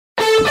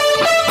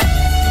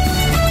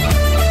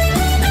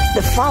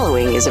The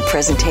following is a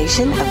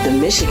presentation of the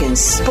Michigan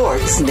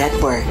Sports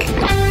Network.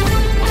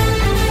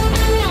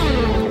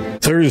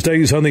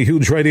 Thursdays on the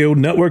Huge Radio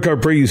Network are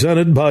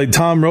presented by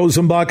Tom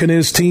Rosenbach and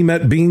his team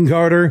at Bean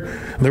Carter.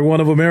 They're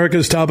one of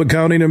America's top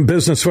accounting and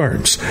business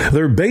firms.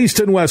 They're based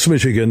in West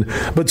Michigan,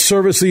 but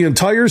service the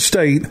entire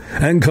state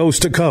and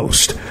coast to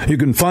coast. You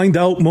can find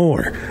out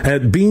more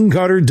at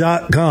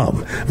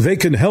beancarter.com. They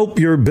can help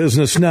your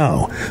business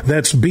now.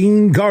 That's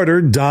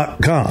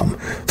beancarter.com.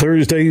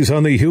 Thursdays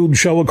on the Huge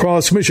Show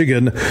across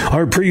Michigan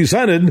are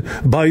presented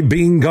by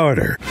Bean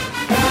Carter.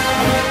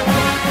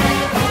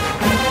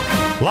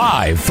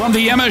 Live from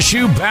the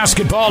MSU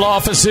basketball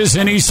offices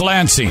in East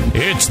Lansing,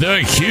 it's the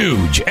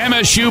huge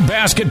MSU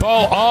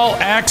Basketball All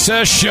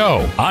Access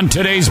Show. On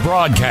today's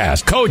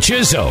broadcast, Coach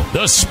Izzo,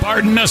 the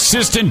Spartan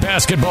assistant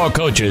basketball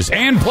coaches,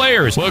 and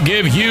players will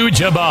give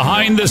Huge a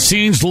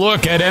behind-the-scenes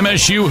look at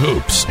MSU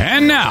hoops.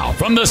 And now,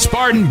 from the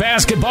Spartan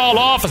basketball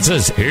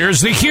offices,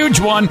 here's the huge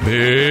one,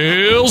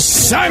 Bill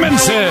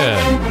Simonson.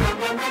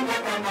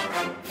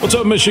 What's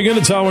up, Michigan?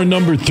 It's hour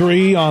number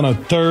 3 on a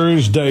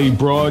Thursday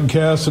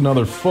broadcast.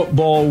 Another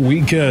football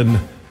weekend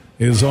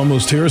is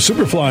almost here.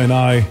 Superfly and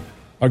I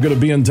are going to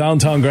be in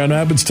downtown Grand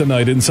Rapids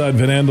tonight inside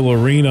Van Andel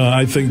Arena.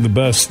 I think the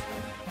best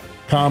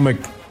comic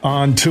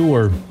on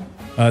tour,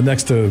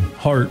 next to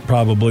Hart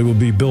probably, will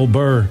be Bill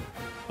Burr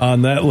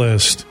on that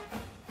list.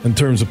 In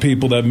terms of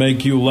people that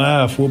make you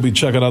laugh, we'll be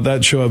checking out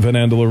that show at Van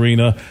Andel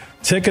Arena.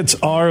 Tickets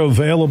are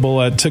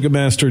available at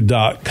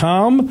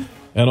Ticketmaster.com.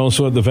 and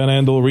also at the Van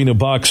Andel Arena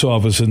box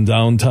office in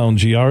downtown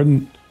GR.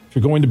 And if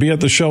you're going to be at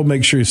the show,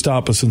 make sure you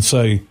stop us and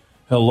say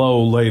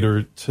hello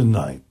later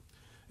tonight.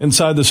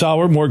 Inside this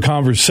hour, more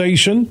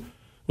conversation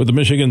with the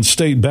Michigan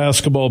State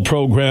basketball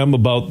program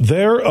about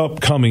their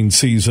upcoming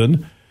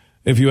season.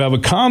 If you have a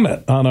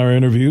comment on our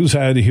interviews,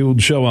 add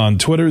Huge Show on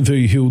Twitter,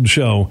 The Huge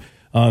Show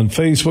on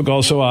Facebook.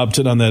 Also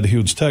opted on that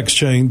Huge text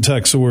chain.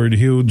 Text the word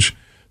HUGE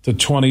to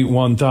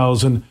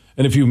 21,000.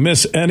 And if you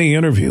miss any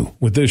interview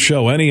with this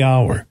show, any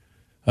hour,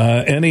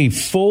 any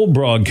full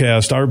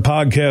broadcast, our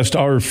podcasts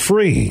are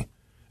free,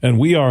 and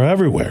we are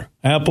everywhere.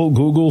 Apple,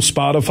 Google,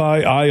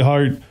 Spotify,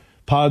 iHeart,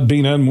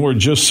 Podbean, and more.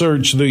 Just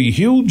search The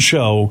Huge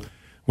Show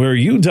where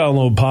you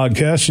download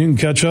podcasts. You can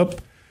catch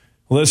up,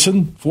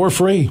 listen for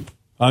free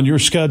on your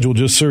schedule.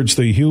 Just search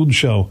The Huge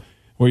Show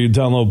where you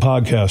download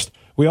podcasts.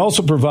 We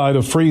also provide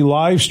a free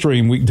live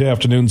stream weekday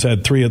afternoons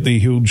at 3 at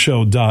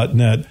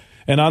thehugeshow.net.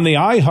 And on the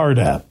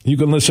iHeart app, you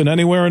can listen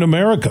anywhere in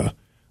America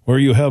where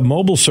you have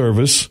mobile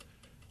service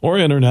or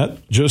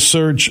internet. Just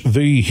search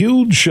The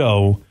Huge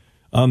Show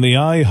on the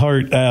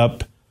iHeart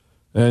app,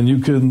 and you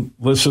can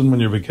listen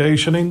when you're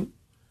vacationing.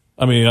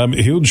 I mean,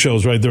 Huge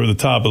Show's right there at the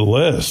top of the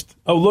list.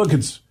 Oh, look,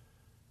 it's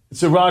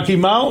the Rocky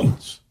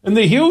Mountains, and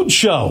The Huge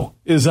Show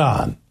is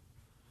on.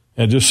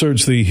 And just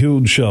search The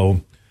Huge Show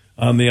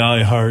on the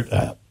iHeart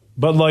app.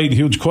 Bud Light,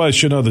 huge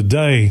question of the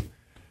day.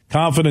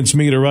 Confidence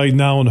meter right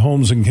now in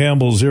Holmes and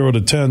Campbell, 0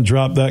 to 10.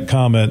 Drop that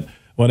comment.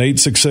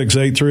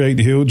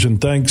 1-866-838-HUGE, and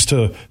thanks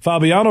to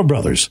Fabiano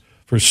Brothers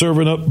for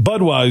serving up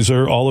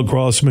Budweiser all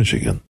across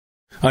Michigan.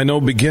 I know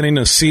beginning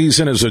a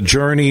season is a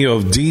journey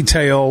of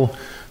detail,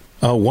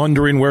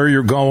 wondering where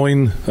you're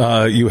going.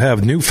 You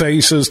have new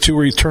faces, 2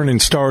 returning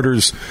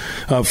starters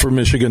for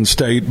Michigan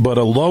State, but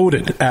a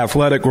loaded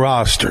athletic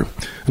roster.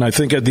 And I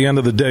think at the end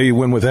of the day, you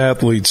win with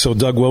athletes. So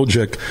Doug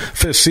Wojcik,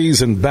 5th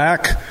season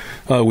back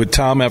with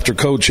Tom after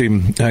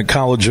coaching at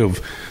College of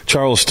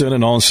Charleston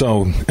and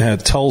also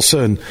at Tulsa,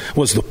 and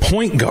was the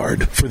point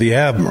guard for the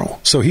Admiral.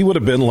 So he would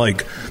have been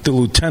like the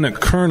lieutenant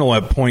colonel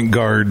at point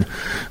guard.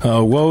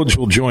 Woj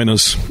will join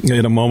us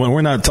in a moment.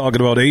 We're not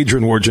talking about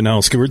Adrian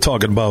Wojnarowski. We're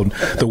talking about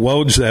the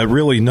Woj that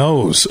really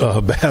knows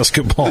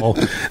basketball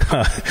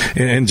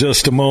in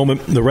just a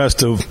moment. The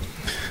rest of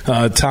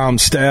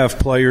Tom's staff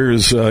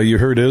players, you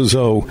heard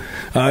Izzo.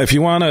 If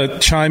you want to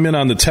chime in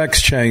on the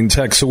text chain,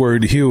 text the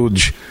word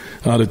HUGE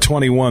to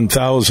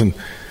 21,000.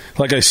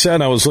 Like I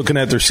said, I was looking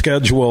at their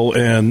schedule,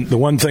 and the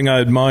one thing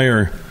I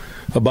admire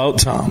about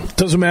Tom,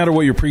 doesn't matter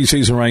what your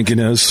preseason ranking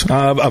is.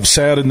 I've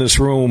sat in this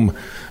room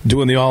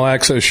doing the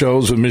all-access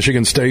shows when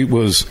Michigan State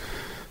was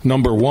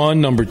number 1,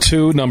 number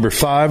 2, number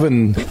 5,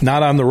 and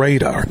not on the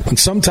radar. And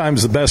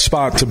sometimes the best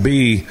spot to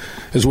be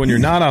is when you're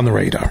not on the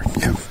radar.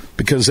 Yeah.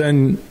 Because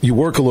then you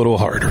work a little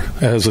harder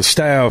as a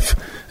staff,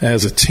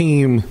 as a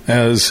team,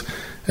 as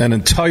an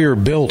entire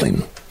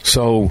building.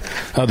 So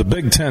the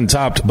Big Ten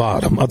top to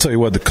bottom, I'll tell you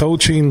what, the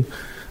coaching,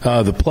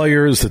 the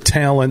players, the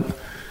talent,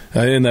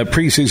 in that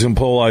preseason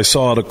poll I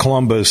saw out of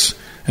Columbus,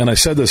 and I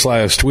said this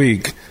last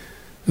week,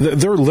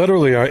 there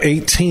literally are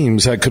 8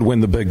 teams that could win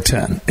the Big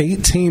Ten.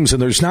 8 teams,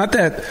 and there's not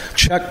that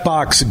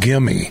checkbox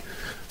gimme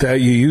that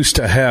you used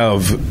to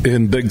have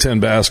in Big Ten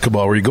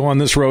basketball, where you go on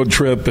this road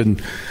trip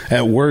and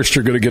at worst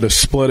you're going to get a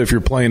split if you're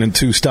playing in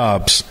 2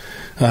 stops.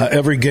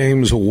 Every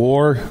game's a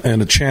war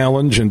and a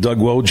challenge, and Doug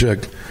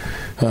Wojcik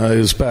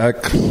is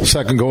back,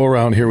 second go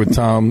around here with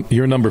Tom.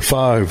 You're number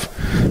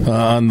 5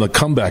 on the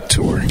comeback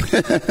tour.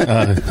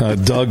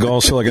 Doug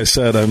also, like I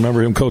said, I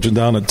remember him coaching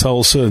down at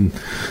Tulsa, and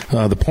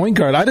the point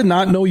guard. I did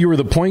not know you were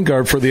the point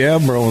guard for the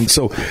Admiral, and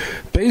so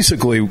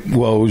basically,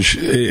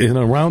 Woj, in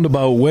a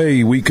roundabout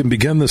way, we can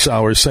begin this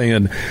hour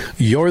saying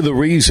you're the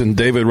reason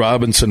David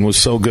Robinson was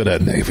so good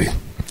at Navy.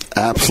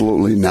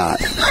 Absolutely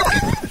not.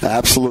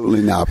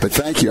 Absolutely not. But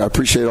thank you. I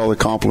appreciate all the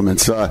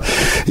compliments.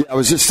 It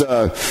was just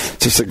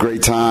a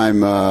great time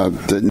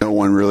that no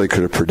one really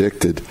could have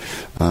predicted.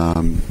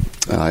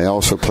 I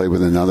also played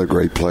with another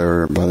great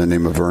player by the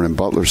name of Vernon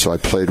Butler, so I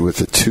played with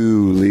the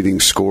 2 leading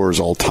scorers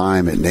all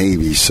time at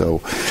Navy.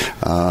 So,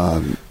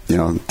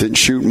 didn't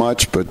shoot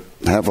much, but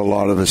have a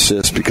lot of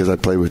assists because I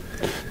played with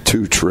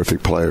 2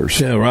 terrific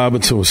players. Yeah,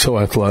 Robinson was so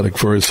athletic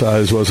for his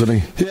size,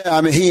 wasn't he? Yeah,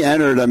 we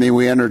entered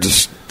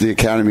the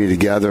academy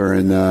together,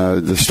 and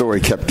the story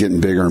kept getting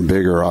bigger and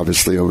bigger,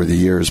 obviously, over the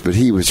years. But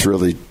he was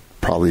really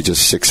probably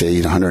just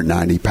 6'8",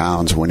 190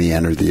 pounds when he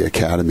entered the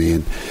academy.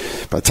 And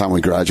by the time we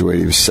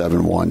graduated, he was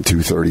 7'1",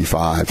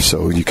 235.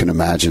 So you can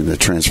imagine the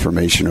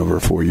transformation over a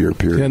 4-year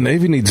period. Yeah,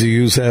 Navy needs to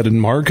use that in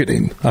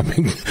marketing. I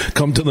mean,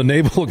 come to the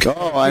Naval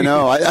Academy. Oh, I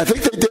know. I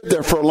think they did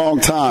there for a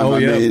long time. Oh,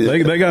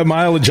 they got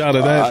mileage out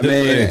of that.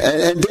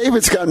 And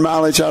David's got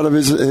mileage out of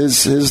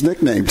his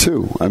nickname,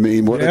 too. I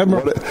mean, what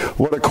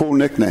a cool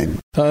nickname.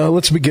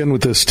 Let's begin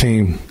with this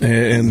team.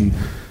 And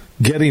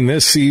getting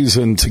this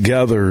season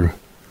together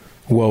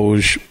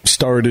was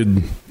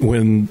started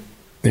when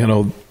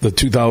the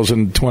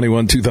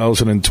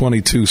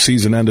 2021-2022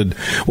 season ended.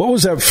 What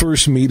was that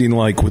first meeting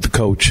like with the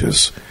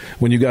coaches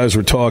when you guys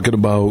were talking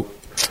about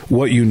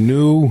what you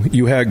knew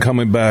you had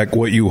coming back,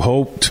 what you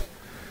hoped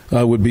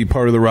would be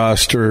part of the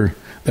roster,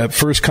 that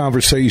first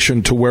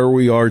conversation to where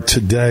we are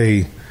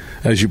today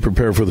as you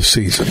prepare for the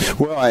season?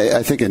 Well,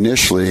 I think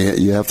initially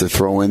you have to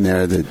throw in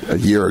there that a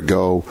year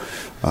ago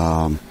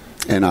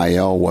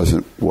NIL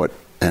wasn't what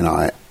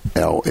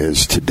NIL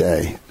is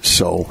today.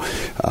 So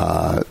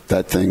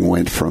that thing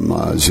went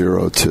from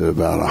 0 to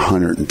about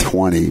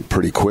 120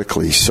 pretty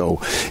quickly.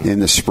 So in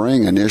the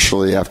spring,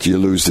 initially, after you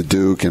lose to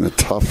Duke in a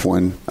tough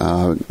one,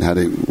 had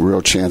a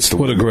real chance to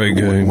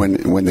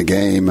win the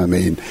game. I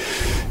mean,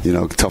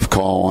 tough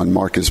call on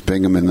Marcus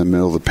Bingham in the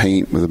middle of the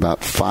paint with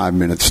about 5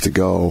 minutes to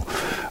go.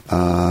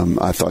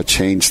 I thought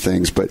changed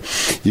things, but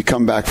you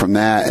come back from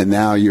that, and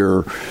now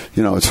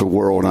it's a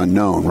world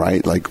unknown,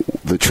 right? Like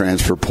the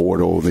transfer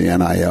portal, the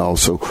NIL.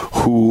 So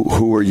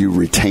who are you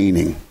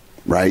retaining,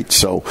 right?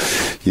 So,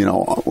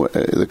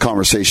 the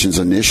conversations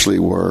initially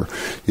were,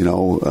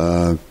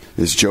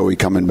 is Joey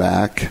coming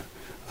back?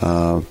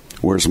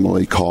 Where's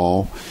Malik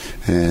Hall?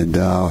 And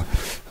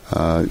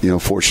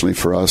fortunately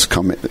for us,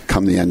 come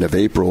the end of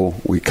April,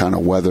 we kind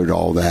of weathered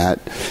all that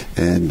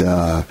and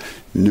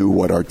knew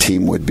what our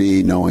team would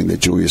be, knowing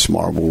that Julius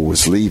Marble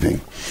was leaving.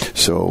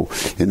 So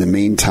in the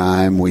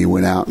meantime, we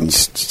went out and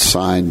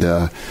signed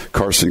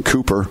Carson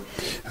Cooper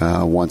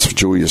once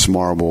Julius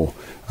Marble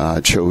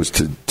chose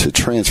to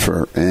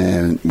transfer.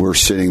 And we're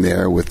sitting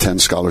there with 10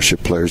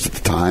 scholarship players at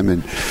the time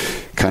and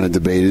kind of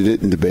debated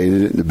it and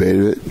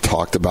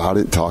talked about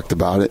it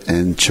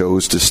and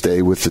chose to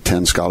stay with the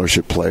 10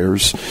 scholarship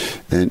players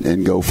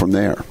and go from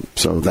there.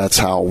 So that's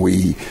how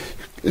we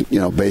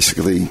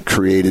basically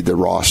created the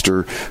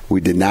roster.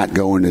 We did not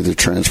go into the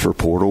transfer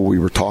portal. We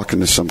were talking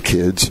to some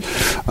kids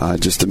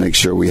just to make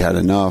sure we had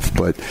enough.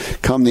 But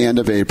come the end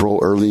of April,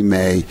 early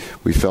May,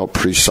 we felt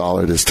pretty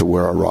solid as to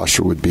where our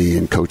roster would be,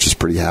 and Coach is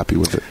pretty happy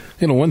with it.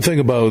 One thing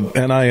about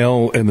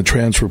NIL and the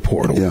transfer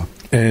portal,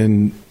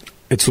 and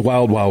it's the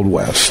wild, wild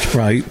west,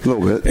 right? A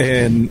little bit.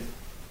 And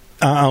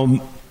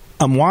I'm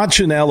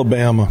watching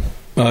Alabama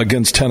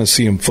against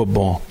Tennessee in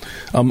football.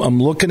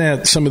 I'm looking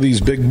at some of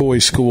these big boy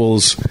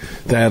schools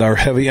that are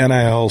heavy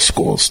NIL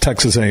schools,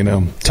 Texas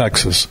A&M,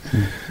 Texas,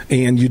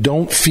 and you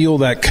don't feel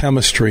that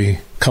chemistry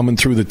coming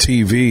through the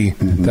TV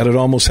that it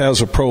almost has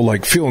a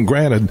pro-like feel. And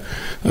granted,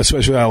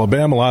 especially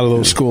Alabama, a lot of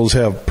those schools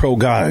have pro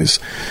guys.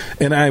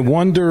 And I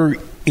wonder,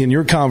 in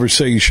your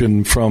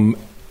conversation from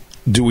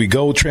do we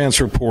go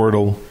transfer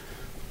portal,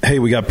 hey,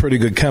 we got pretty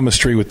good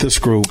chemistry with this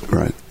group,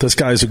 right, this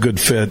guy's a good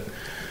fit,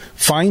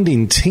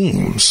 finding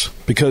teams,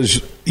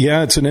 because,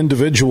 it's an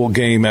individual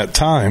game at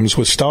times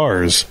with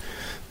stars,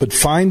 but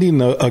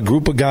finding a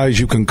group of guys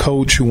you can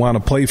coach who want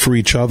to play for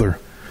each other,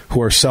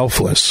 who are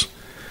selfless.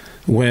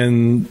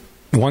 When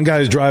one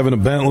guy's driving a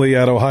Bentley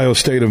at Ohio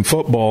State in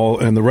football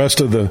and the rest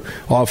of the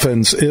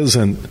offense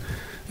isn't,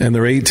 and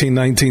they're 18,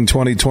 19,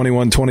 20,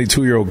 21,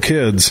 22-year-old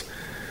kids,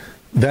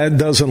 that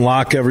doesn't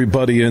lock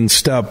everybody in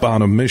step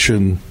on a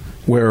mission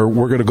where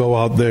we're going to go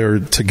out there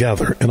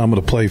together and I'm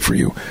going to play for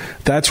you.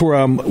 That's where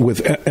I'm with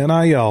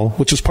NIL,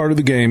 which is part of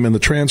the game, and the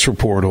transfer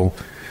portal.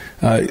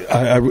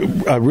 I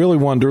really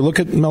wonder, look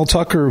at Mel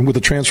Tucker with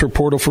the transfer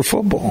portal for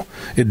football.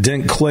 It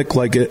didn't click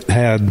like it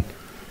had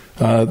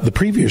the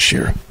previous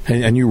year.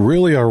 And you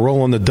really are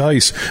rolling the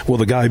dice. Will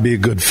the guy be a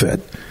good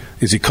fit?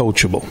 Is he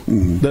coachable?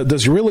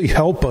 Does it really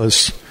help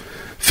us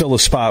fill a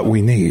spot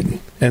we need.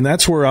 And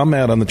that's where I'm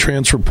at on the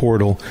transfer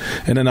portal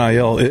and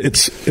NIL.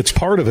 It's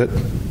part of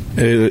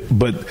it,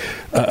 but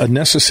a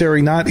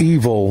necessary, not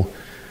evil,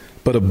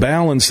 but a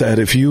balance that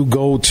if you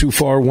go too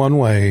far one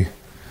way,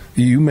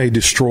 you may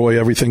destroy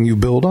everything you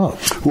build up.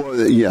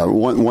 Well, yeah.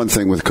 One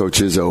thing with Coach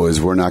Izzo is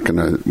we're not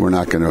going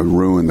to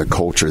ruin the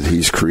culture that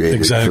he's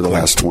created for the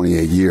last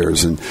 28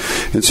 years, and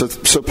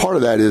so part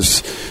of that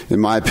is, in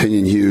my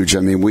opinion, huge.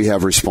 I mean, we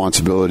have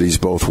responsibilities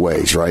both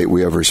ways, right?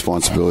 We have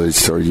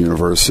responsibilities to our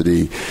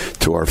university,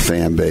 to our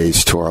fan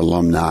base, to our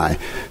alumni,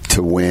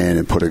 to win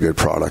and put a good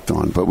product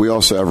on. But we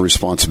also have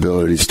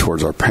responsibilities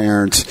towards our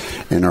parents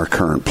and our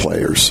current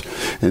players.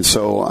 And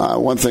so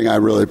one thing I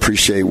really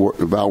appreciate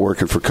about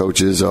working for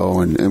Coach Izzo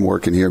and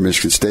working here at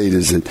Michigan State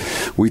is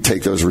that we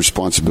take those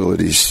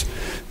responsibilities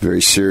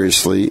very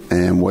seriously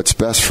and what's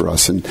best for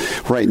us. And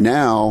right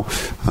now,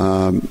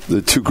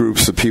 the two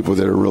groups of people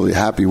that are really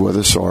happy with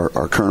us are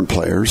our current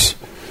players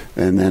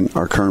and then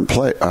our current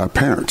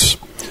parents.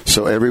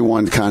 So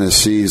everyone kind of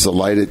sees the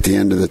light at the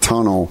end of the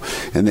tunnel,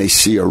 and they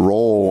see a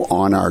role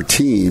on our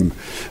team,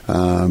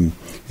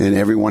 and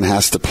everyone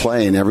has to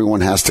play, and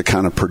everyone has to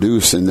kind of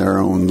produce in their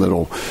own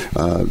little,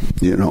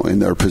 in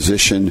their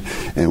position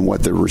and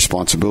what their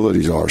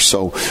responsibilities are.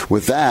 So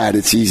with that,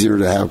 it's easier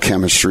to have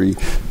chemistry.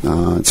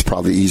 It's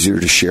probably easier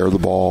to share the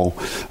ball.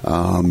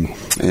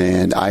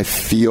 And I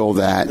feel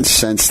that and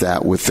sense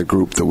that with the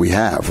group that we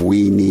have.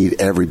 We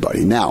need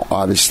everybody. Now,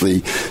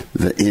 obviously,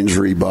 the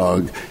injury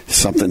bug,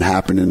 something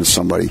happening to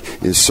somebody,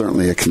 is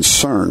certainly a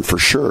concern for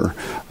sure.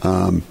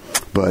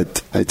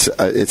 But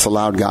it's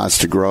allowed guys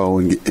to grow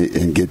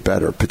and get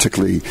better,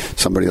 particularly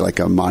somebody like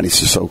Amadi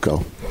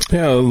Sissoko.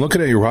 Yeah,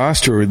 looking at your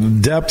roster,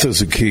 depth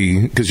is a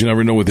key because you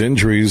never know with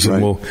injuries,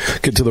 and we'll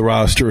get to the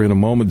roster in a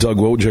moment. Doug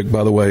Wojcik,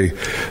 by the way,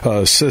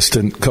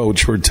 assistant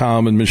coach for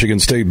Tom and Michigan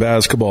State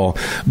basketball,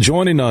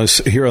 joining us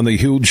here on the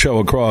huge show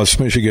across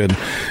Michigan.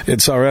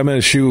 It's our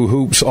MSU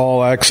Hoops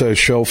All Access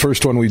show,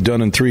 first one we've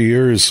done in 3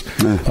 years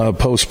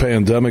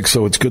post-pandemic,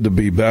 so it's good to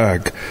be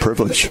back.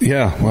 Privilege.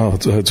 Yeah, well,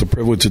 it's a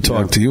privilege to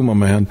talk to you, my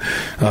man.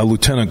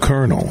 Lieutenant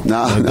Colonel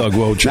Doug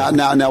Wojcik.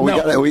 Now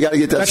we got to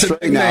get that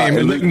straight. That's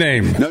a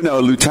nickname. No,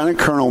 Lieutenant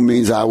Colonel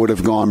means I would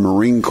have gone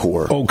Marine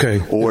Corps.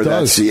 Okay. Or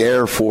that's the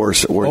Air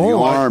Force or the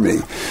Army.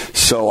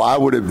 So I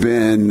would have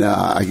been,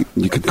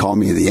 you could call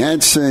me the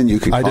ensign. You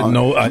could call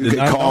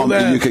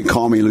me, you could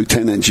call me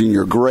Lieutenant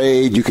Junior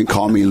Grade. You could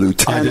call me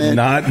Lieutenant. I did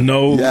not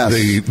know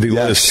the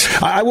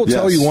list. I will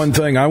tell you one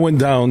thing. I went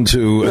down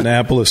to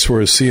Annapolis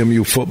for a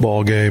CMU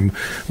football game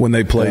when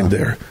they played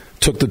there.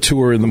 Took the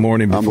tour in the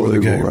morning before the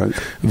game. Right?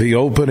 The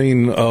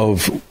opening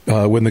of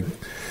when the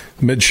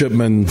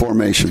midshipman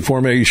formation,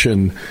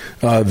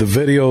 the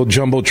video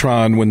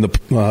jumbotron when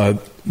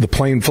the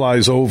plane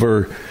flies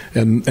over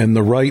and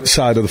the right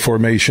side of the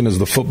formation is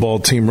the football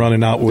team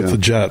running out with the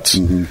jets.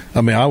 Mm-hmm.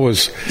 I mean,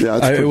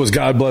 it was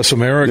God Bless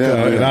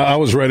America, and I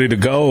was ready to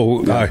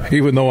go,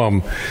 even though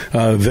I'm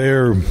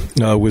there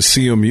with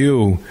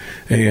CMU,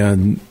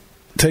 and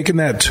taking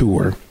that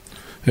tour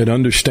and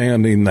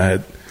understanding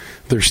that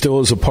there still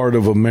is a part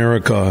of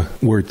America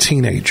where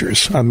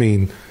teenagers,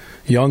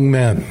 young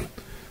men,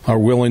 are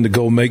willing to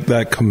go make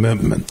that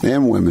commitment.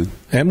 And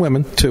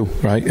women, too,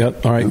 right?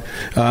 Yep. All right.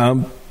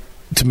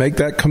 To make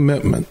that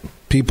commitment,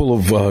 people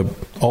of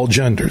all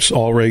genders,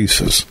 all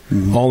races,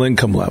 all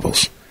income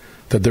levels,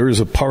 that there is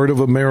a part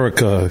of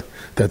America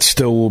that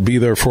still will be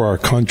there for our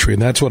country.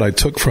 And that's what I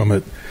took from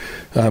it.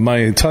 My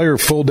entire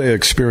full-day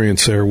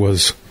experience there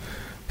was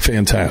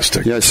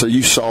fantastic. Yeah, so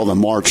you saw the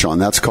march on.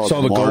 That's called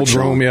the Gold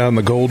Room, in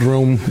the Gold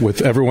Room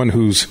with everyone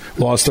who's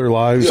lost their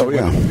lives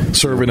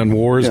serving in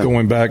wars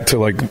going back to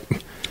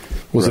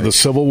Was it the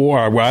Civil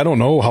War? I don't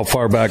know how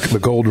far back the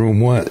Gold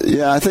Room went.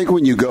 Yeah, I think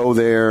when you go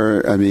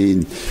there,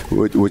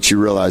 what you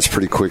realize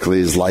pretty quickly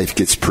is life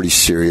gets pretty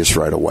serious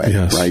right away,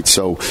 right?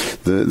 So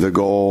the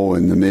goal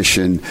and the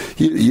mission,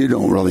 you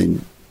don't really...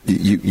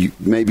 You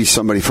maybe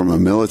somebody from a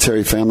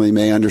military family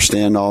may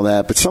understand all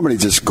that, but somebody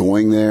just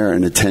going there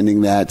and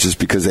attending that just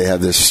because they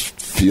have this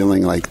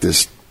feeling like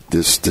this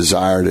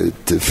desire to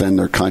defend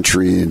their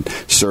country and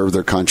serve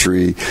their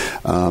country,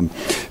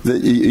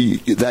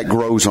 that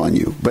grows on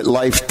you. But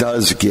life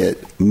does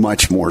get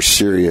much more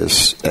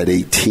serious at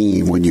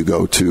 18 when you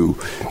go to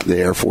the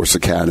Air Force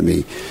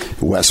Academy,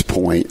 West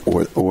Point,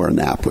 or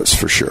Annapolis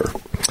for sure.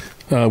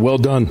 Well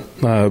done.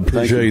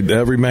 Appreciate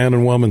every man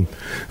and woman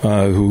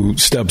who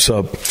steps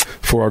up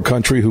for our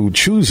country, who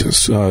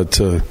chooses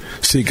to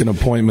seek an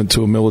appointment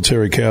to a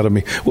military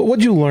academy. What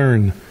did you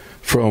learn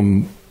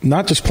from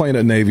not just playing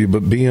at Navy,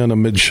 but being a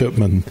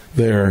midshipman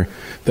there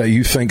that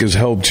you think has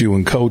helped you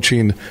in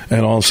coaching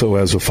and also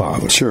as a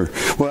father? Sure.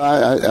 Well,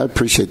 I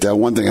appreciate that.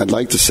 One thing I'd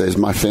like to say is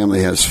my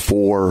family has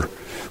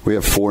we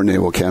have 4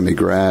 Naval Academy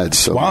grads.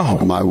 So wow.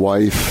 My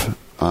wife,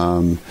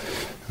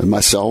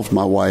 myself,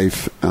 my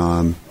wife,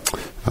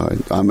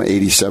 I'm an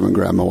 87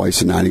 grad. My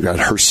wife's a 90 grad.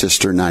 Her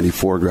sister,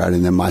 94 grad.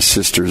 And then my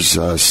sister's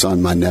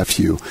son, my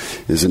nephew,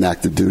 is an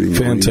active duty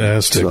Marine.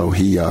 Fantastic. So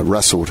he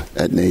wrestled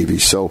at Navy.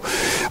 So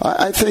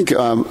I think,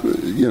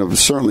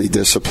 certainly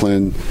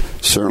discipline,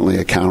 certainly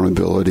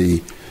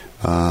accountability,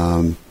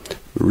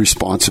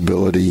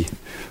 responsibility.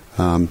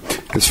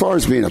 As far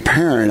as being a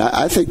parent,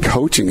 I think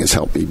coaching has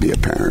helped me be a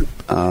parent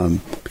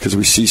because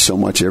we see so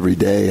much every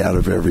day out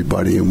of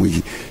everybody, and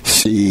we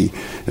see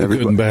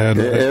good and bad.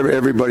 Right?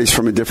 Everybody's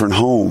from a different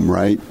home,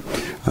 right?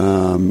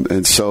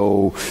 And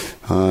so,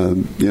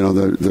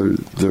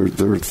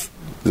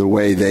 the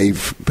way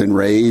they've been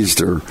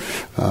raised, or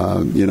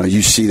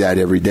you see that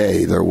every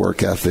day, their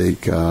work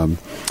ethic.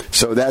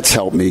 So that's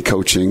helped me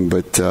coaching.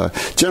 But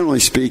generally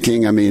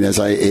speaking, I mean, as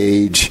I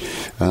age,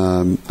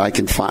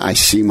 I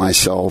see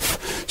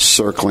myself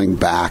circling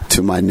back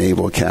to my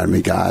Naval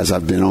Academy guys.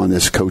 I've been on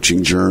this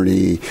coaching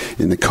journey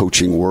in the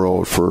coaching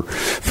world for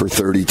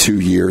 32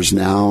 years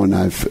now, and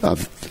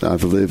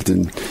I've lived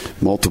in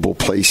multiple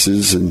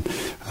places, and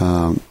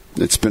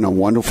it's been a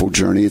wonderful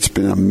journey. It's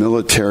been a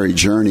military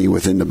journey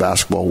within the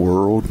basketball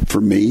world for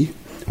me,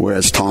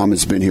 whereas Tom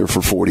has been here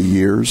for 40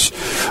 years.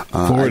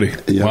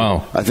 40?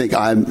 Wow. I think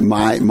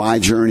my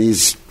journey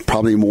is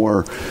probably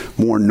more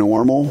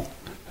normal,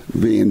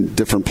 being in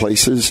different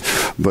places.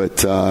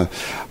 But,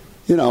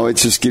 it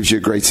just gives you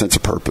a great sense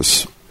of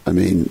purpose. I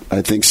mean,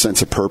 I think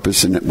sense of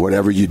purpose in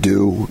whatever you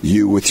do,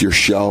 you with your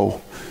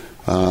show,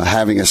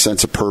 having a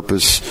sense of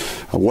purpose,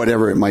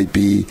 whatever it might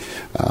be,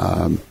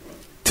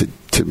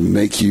 to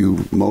make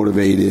you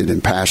motivated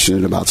and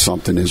passionate about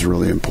something is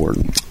really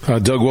important.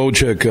 Doug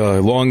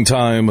Wojcik,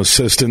 longtime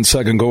assistant,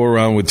 second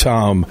go-around with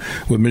Tom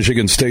with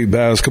Michigan State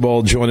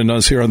basketball, joining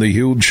us here on the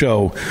Huge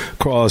Show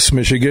across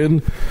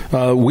Michigan.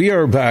 We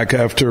are back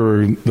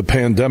after the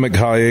pandemic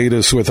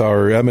hiatus with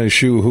our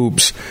MSU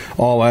Hoops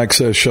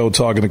All-Access show,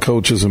 talking to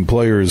coaches and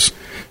players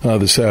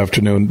this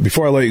afternoon.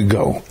 Before I let you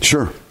go,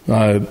 sure.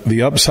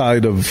 The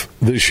upside of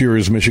this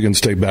year's Michigan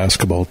State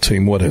basketball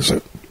team, what is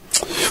it?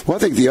 Well, I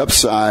think the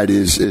upside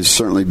is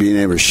certainly being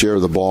able to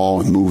share the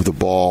ball and move the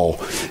ball,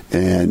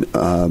 and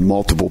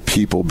multiple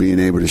people being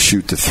able to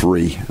shoot the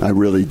three. I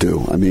really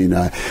do. I mean,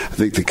 I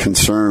think the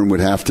concern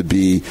would have to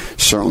be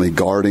certainly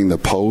guarding the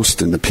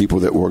post and the people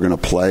that we're going to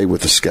play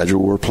with the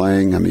schedule we're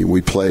playing. I mean,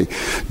 we play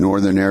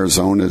Northern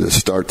Arizona to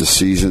start the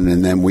season,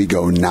 and then we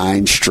go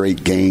 9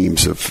 straight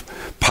games of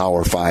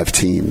Power 5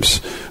 teams,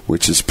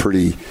 which is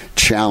pretty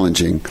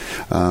challenging.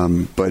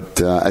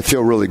 But I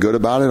feel really good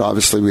about it.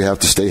 Obviously, we have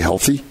to stay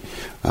healthy.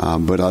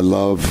 But I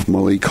love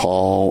Malik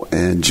Hall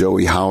and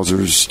Joey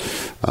Hauser's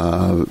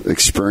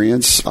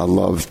experience. I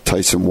love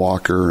Tyson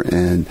Walker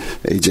and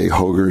A.J.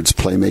 Hogarth's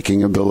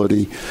playmaking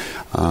ability.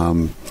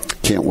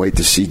 Can't wait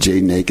to see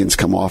Jaden Akins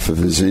come off of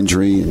his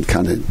injury and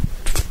kind of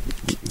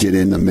get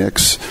in the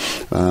mix.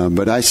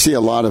 But I see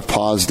a lot of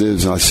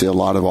positives. I see a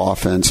lot of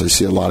offense. I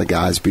see a lot of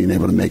guys being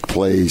able to make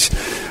plays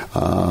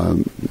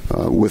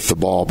with the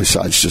ball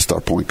besides just our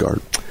point guard.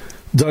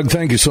 Doug,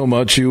 thank you so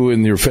much, you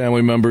and your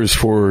family members,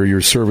 for your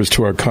service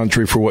to our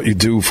country, for what you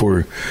do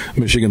for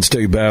Michigan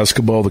State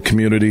basketball, the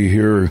community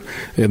here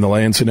in the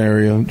Lansing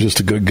area.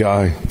 Just a good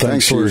guy.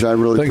 Thanks for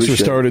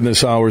starting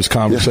this hour's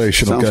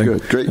conversation. Yeah, sounds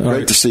okay? Good.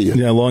 Great to see you.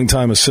 Yeah,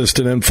 longtime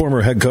assistant and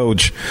former head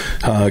coach,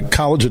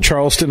 College of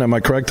Charleston. Am I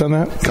correct on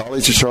that?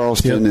 College of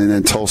Charleston, and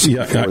then Tulsa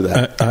before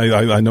that.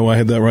 I know I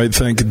had that right.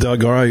 Thank you,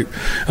 Doug. All right.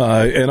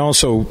 And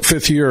also,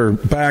 5th year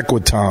back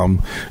with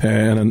Tom,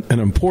 and an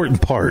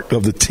important part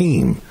of the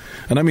team.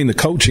 And I mean the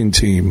coaching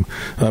team.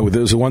 With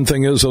this, one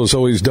thing Izzo's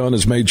always done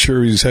is made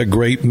sure he's had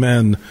great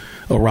men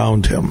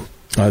around him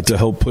to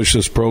help push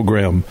this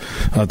program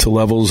to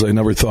levels they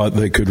never thought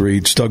they could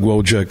reach. Doug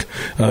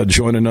Wojcik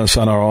joining us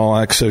on our All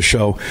Access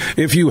show.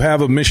 If you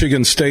have a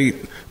Michigan State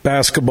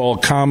basketball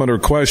comment or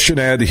question,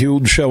 add the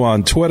Huge Show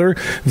on Twitter,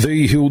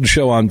 The Huge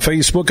Show on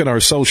Facebook, and our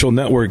social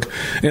network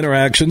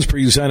interactions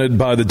presented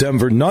by the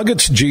Denver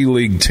Nuggets G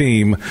League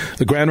team,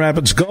 the Grand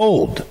Rapids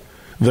Gold.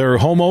 Their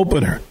home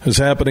opener is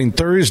happening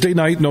Thursday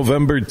night,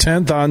 November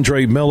 10th.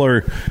 Andre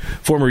Miller,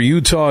 former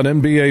Utah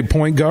and NBA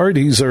point guard,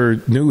 he's our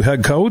new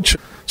head coach.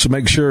 So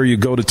make sure you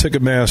go to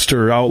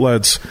Ticketmaster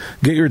outlets,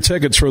 get your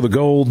tickets for the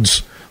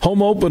Gold's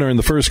home opener in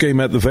the first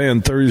game at the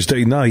Van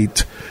Thursday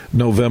night,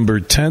 November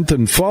 10th.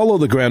 And follow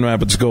the Grand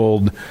Rapids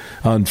Gold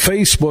on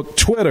Facebook,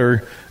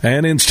 Twitter,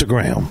 and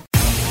Instagram.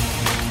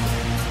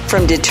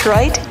 From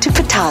Detroit to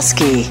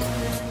Petoskey,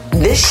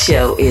 this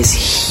show is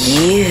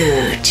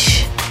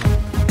huge.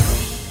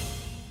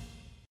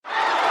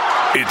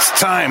 It's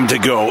time to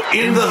go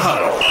in the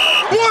huddle.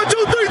 1,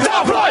 2, 3,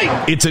 top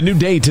flight! It's a new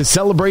day to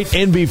celebrate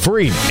and be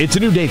free. It's a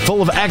new day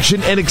full of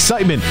action and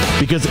excitement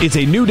because it's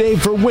a new day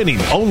for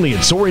winning only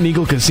at Soaring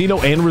Eagle Casino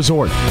and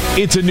Resort.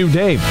 It's a new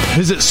day.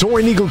 Visit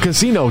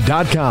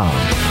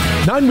SoaringEagleCasino.com.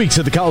 9 weeks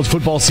of the college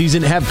football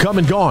season have come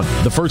and gone.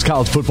 The first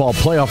college football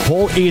playoff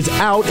poll is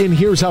out, and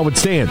here's how it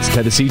stands.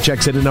 Tennessee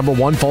checks in at number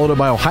 1, followed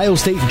by Ohio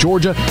State,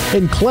 Georgia,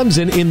 and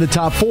Clemson in the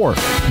top 4.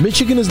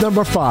 Michigan is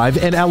number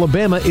 5, and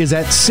Alabama is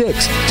at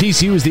 6.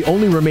 TCU is the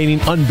only remaining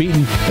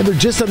unbeaten, and they're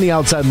just on the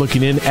outside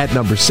looking in at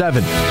number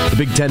 7. The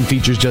Big Ten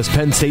features just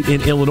Penn State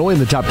and Illinois in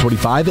the top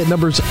 25 at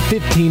numbers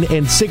 15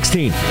 and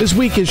 16. This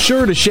week is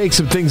sure to shake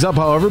some things up,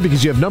 however,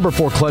 because you have number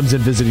 4 Clemson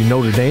visiting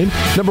Notre Dame.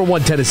 Number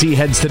 1 Tennessee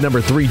heads to number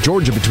 3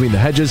 Georgia between the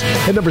hedges,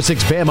 and number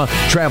 6 Bama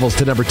travels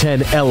to number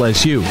 10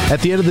 LSU.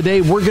 At the end of the day,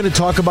 we're going to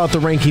talk about the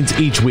rankings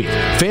each week.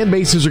 Fan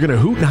bases are going to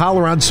hoot and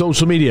holler on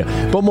social media,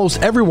 but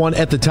most everyone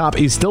at the top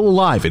is still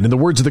alive, and in the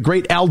words of the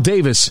great Al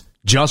Davis,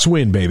 just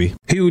win, baby.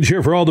 Huge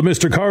here for all the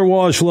Mr. Car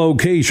Wash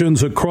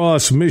locations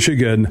across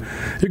Michigan.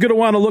 You're going to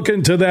want to look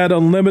into that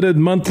unlimited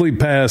monthly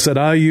pass that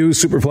I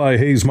use. Superfly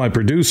Hayes, my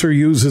producer,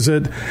 uses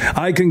it.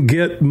 I can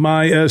get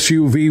my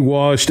SUV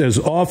washed as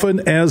often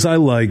as I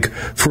like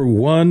for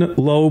one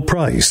low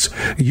price.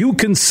 You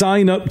can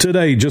sign up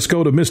today. Just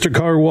go to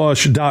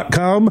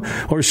MrCarWash.com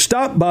or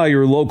stop by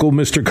your local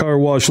Mr. Car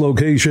Wash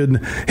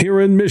location here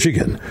in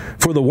Michigan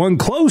for the one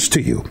close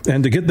to you.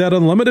 And to get that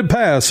unlimited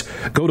pass,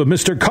 go to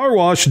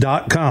MrCarWash.com.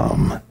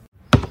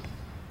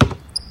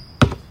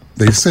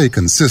 They say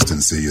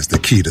consistency is the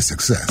key to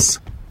success.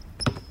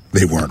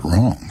 They weren't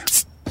wrong.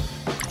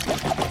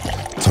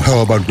 So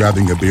how about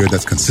grabbing a beer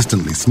that's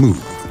consistently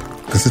smooth,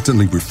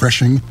 consistently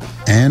refreshing,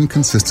 and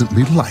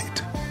consistently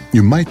light?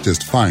 You might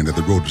just find that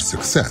the road to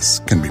success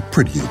can be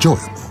pretty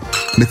enjoyable.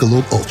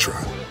 Michelob Ultra,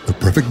 the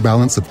perfect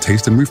balance of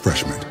taste and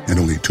refreshment, and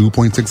only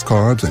 2.6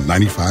 carbs and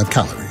 95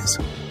 calories.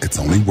 It's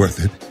only worth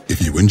it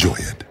if you enjoy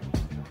it.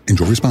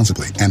 Enjoy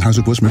responsibly.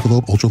 Anheuser-Busch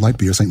Michelob Ultra Light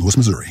Beer, St. Louis,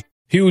 Missouri.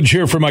 Huge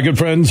here for my good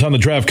friends on the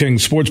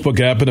DraftKings Sportsbook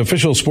app, an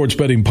official sports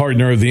betting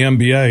partner of the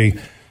NBA.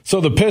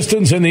 So the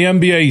Pistons and the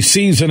NBA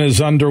season is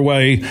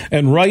underway,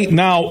 and right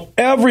now,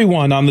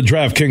 everyone on the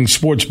DraftKings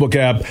Sportsbook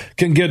app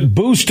can get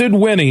boosted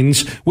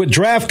winnings with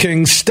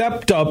DraftKings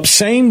stepped-up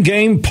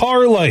same-game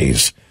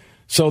parlays.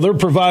 So they're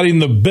providing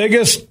the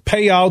biggest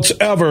payouts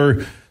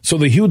ever. So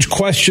the huge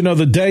question of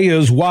the day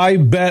is, why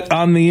bet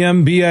on the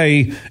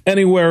NBA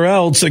anywhere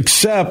else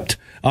except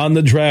on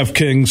the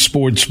DraftKings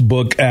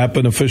Sportsbook app,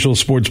 an official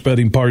sports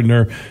betting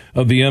partner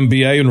of the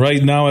NBA. And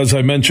right now, as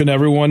I mentioned,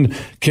 everyone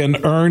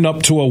can earn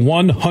up to a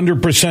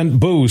 100%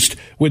 boost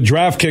with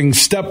DraftKings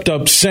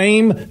stepped-up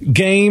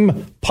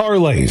same-game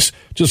parlays.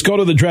 Just go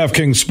to the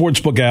DraftKings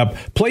Sportsbook app,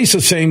 place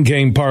a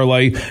same-game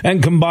parlay,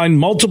 and combine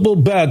multiple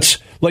bets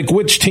like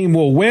which team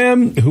will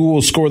win, who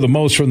will score the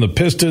most from the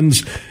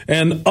Pistons,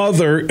 and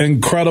other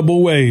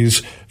incredible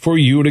ways for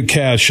you to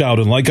cash out.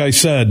 And like I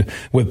said,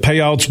 with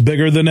payouts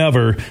bigger than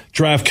ever,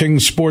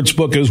 DraftKings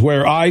Sportsbook is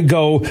where I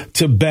go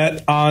to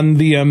bet on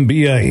the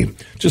NBA.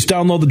 Just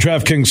download the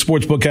DraftKings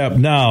Sportsbook app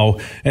now,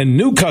 and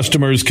new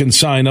customers can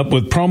sign up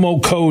with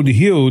promo code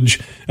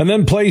HUGE and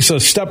then place a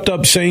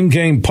stepped-up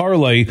same-game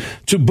parlay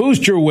to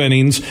boost your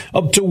winnings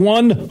up to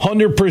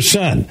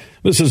 100%.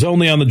 This is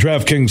only on the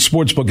DraftKings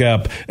Sportsbook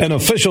app, an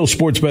official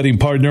sports betting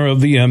partner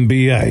of the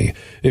NBA.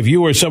 If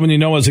you or someone you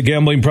know has a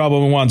gambling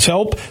problem and wants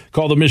help,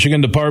 call the Michigan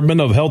Department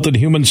of Health and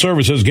Human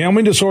Services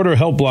Gambling Disorder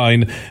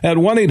Helpline at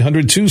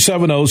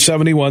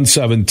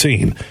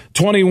 1-800-270-7117.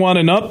 21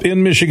 and up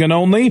in Michigan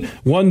only.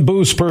 One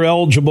boost per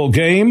eligible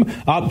game.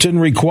 Opt-in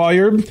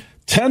required.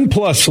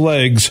 10-plus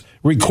legs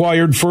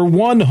required for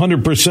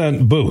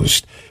 100%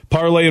 boost.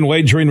 Parlay and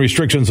wagering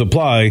restrictions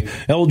apply.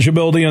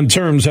 Eligibility and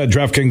terms at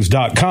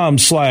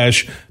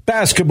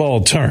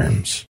DraftKings.com/basketball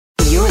terms.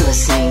 You're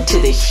listening to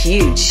The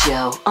Huge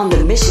Show on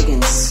the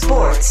Michigan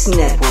Sports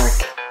Network.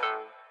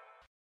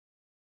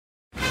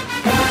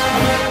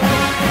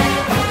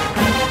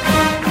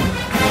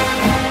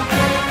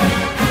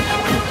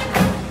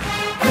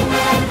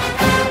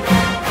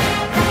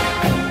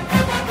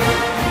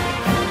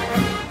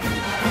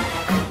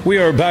 We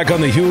are back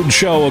on the Huge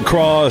Show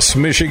across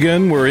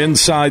Michigan. We're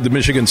inside the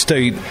Michigan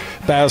State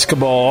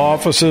basketball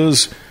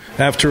offices.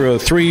 After a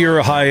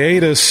 3-year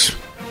hiatus,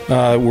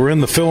 we're in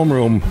the film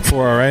room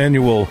for our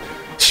annual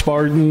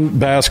Spartan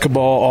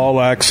Basketball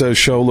All-Access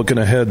Show, looking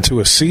ahead to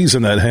a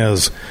season that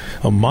has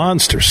a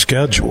monster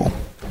schedule.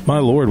 My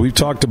Lord, we've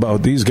talked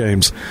about these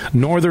games.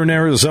 Northern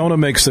Arizona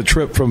makes the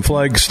trip from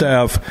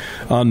Flagstaff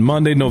on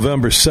Monday,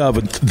 November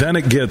 7th. Then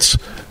it gets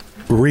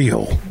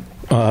real.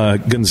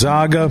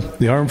 Gonzaga,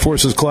 the Armed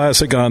Forces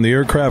Classic on the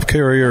aircraft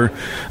carrier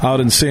out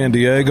in San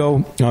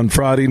Diego on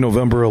Friday,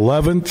 November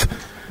 11th.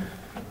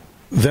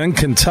 Then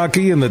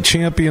Kentucky in the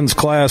Champions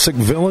Classic,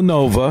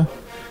 Villanova,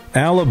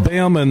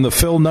 Alabama in the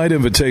Phil Knight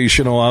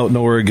Invitational out in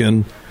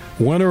Oregon,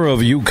 winner of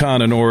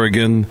UConn and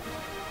Oregon,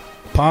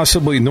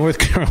 possibly North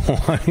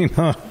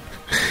Carolina.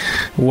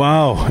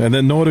 Wow. And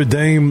then Notre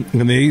Dame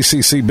in the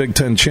ACC Big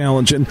Ten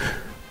Challenge. And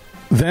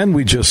then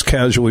we just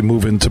casually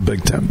move into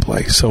Big Ten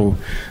play. So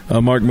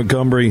Mark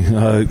Montgomery,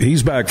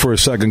 he's back for a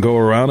second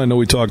go-around. I know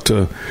we talked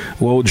to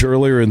Woj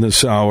earlier in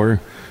this hour.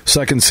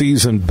 Second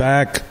season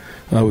back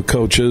with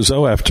Coach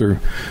Izzo after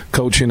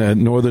coaching at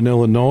Northern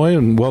Illinois.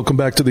 And welcome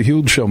back to the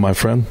Huge Show, my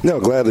friend. No,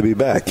 glad to be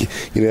back.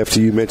 After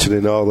you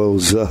mentioning all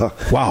those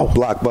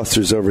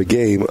blockbusters of a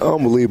game,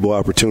 unbelievable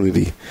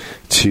opportunity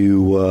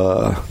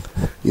to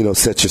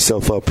set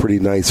yourself up pretty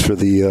nice for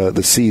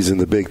the season,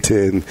 the Big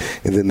Ten,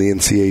 and then the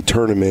NCAA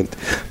tournament.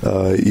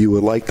 You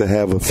would like to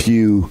have a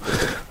few,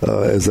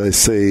 as I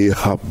say,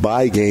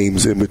 bye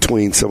games in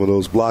between some of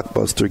those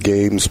blockbuster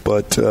games,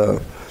 but we're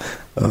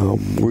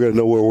going to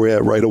know where we're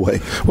at right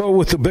away. Well,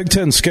 with the Big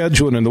Ten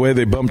scheduling and the way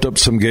they bumped up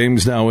some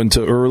games now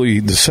into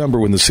early December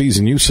when the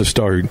season used to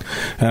start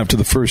after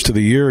the first of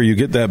the year, you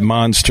get that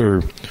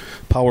monster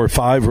Power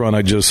 5 run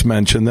I just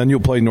mentioned. Then you'll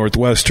play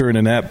Northwestern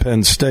and at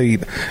Penn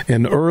State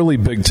in early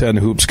Big Ten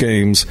hoops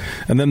games.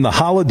 And then the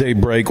holiday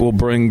break will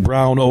bring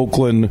Brown,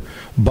 Oakland,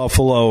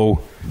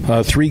 Buffalo,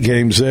 3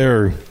 games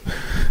there.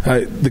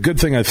 The good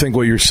thing, I think,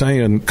 what you're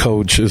saying,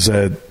 Coach, is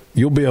that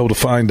you'll be able to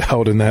find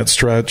out in that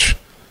stretch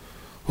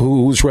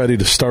who's ready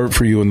to start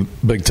for you in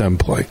Big Ten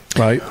play,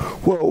 right?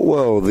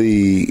 Well,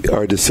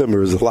 our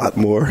December is a lot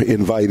more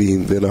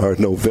inviting than our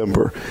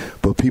November.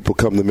 But people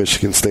come to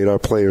Michigan State. Our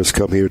players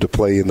come here to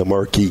play in the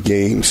marquee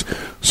games,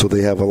 so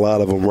they have a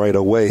lot of them right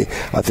away.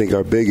 I think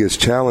our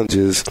biggest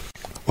challenges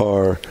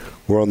are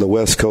we're on the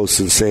West Coast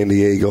in San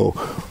Diego.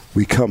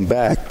 We come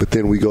back, but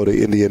then we go to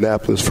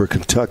Indianapolis for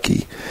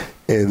Kentucky.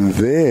 And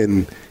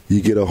then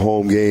you get a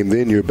home game.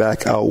 Then you're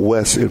back out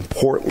west in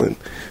Portland.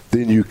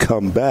 Then you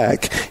come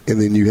back,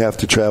 and then you have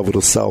to travel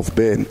to South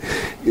Bend.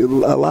 A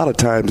lot of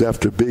times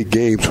after big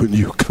games, when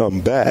you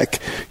come back,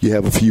 you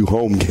have a few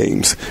home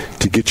games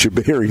to get your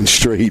bearings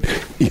straight,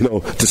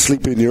 to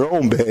sleep in your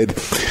own bed.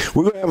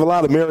 We're going to have a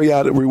lot of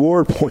Marriott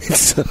reward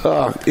points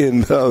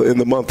in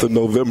the month of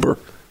November.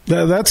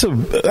 That's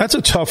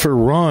a tougher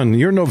run.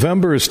 Your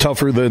November is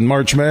tougher than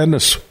March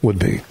Madness would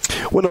be.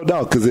 Well, no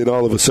doubt, because then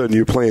all of a sudden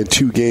you're playing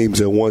 2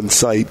 games at one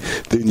site,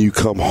 then you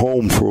come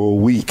home for a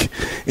week,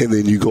 and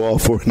then you go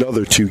off for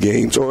another 2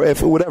 games, or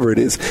whatever it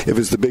is. If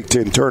it's the Big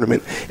Ten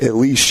tournament, at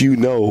least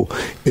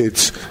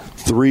it's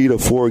 3 to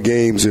 4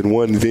 games in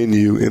one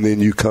venue, and then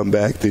you come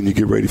back, then you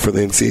get ready for the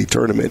NCAA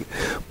tournament.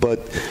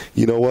 But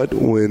you know what?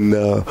 When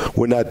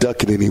we're not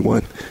ducking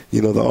anyone,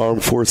 the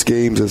Armed Force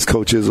games, as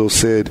Coach Izzo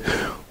said,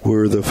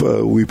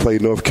 we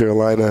played North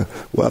Carolina,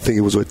 I think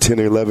it was 10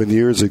 or 11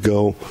 years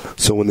ago.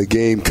 So when the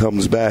game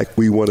comes back,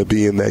 we want to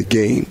be in that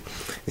game.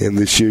 And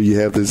this year you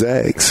have the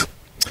Zags.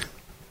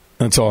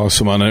 That's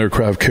awesome. On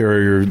aircraft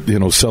carrier,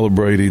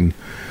 celebrating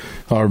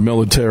our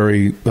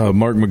military.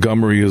 Mark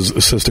Montgomery is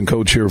assistant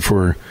coach here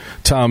for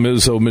Tom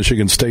Izzo,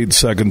 Michigan State,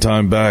 second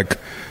time back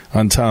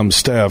on Tom's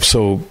staff.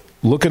 So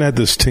looking at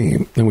this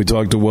team, and we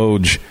talked to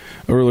Woj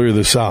earlier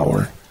this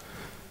hour,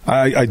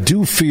 I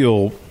do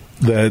feel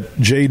that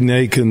Jaden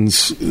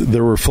Akins,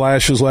 there were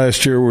flashes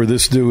last year where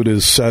this dude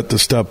is set to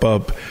step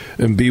up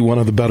and be one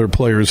of the better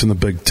players in the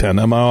Big Ten.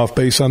 Am I off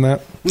base on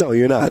that? No,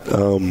 you're not.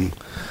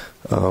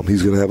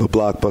 He's going to have a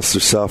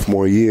blockbuster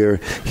sophomore year.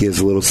 He has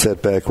a little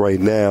setback right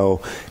now.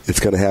 It's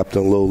going to happen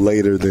a little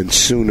later than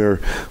sooner,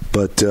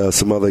 but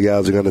some other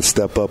guys are going to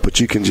step up. But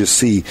you can just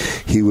see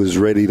he was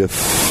ready to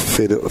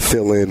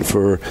fill in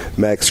for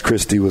Max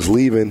Christie was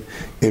leaving,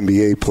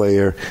 NBA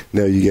player.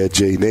 Now you got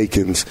Jaden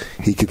Akins.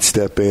 He can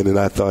step in, and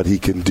I thought he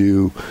can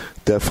do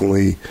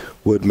definitely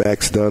what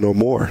Max done or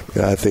more.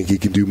 I think he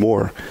can do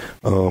more,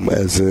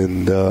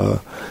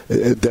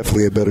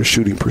 definitely a better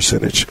shooting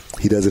percentage.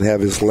 He doesn't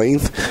have his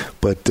length,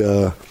 but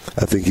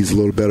I think he's a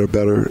little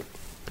better,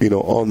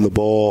 on the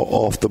ball,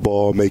 off the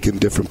ball, making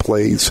different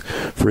plays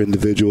for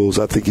individuals.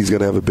 I think he's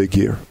going to have a big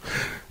year.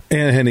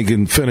 And he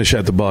can finish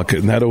at the bucket,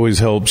 and that always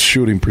helps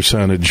shooting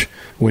percentage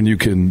when you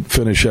can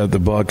finish at the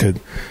bucket.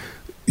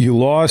 You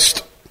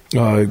lost,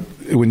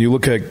 when you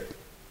look at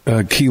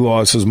key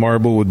losses,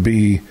 Marble would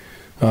be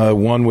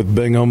one with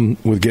Bingham,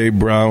 with Gabe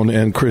Brown,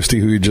 and Christie,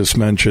 who you just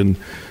mentioned.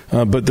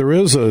 But there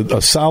is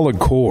a solid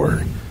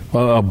core,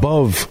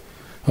 above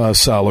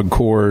solid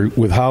core,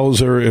 with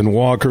Hauser and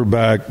Walker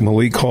back,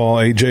 Malik Hall,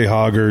 A.J.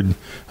 Hoggard,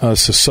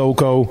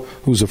 Sissoko,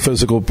 who's a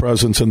physical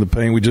presence in the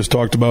paint. We just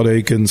talked about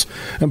Akins.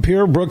 And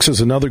Pierre Brooks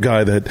is another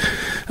guy that,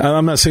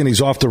 I'm not saying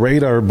he's off the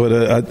radar,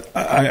 but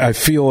I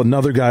feel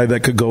another guy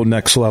that could go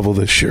next level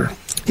this year.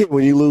 Yeah,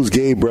 when you lose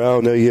Gabe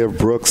Brown, now you have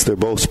Brooks. They're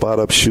both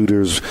spot-up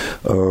shooters.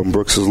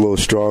 Brooks is a little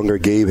stronger.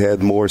 Gabe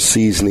had more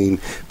seasoning,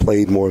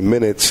 played more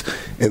minutes.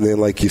 And then,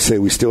 like you say,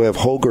 we still have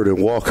Hoggard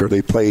and Walker.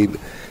 They played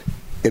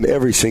in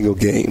every single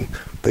game.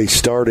 They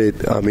started,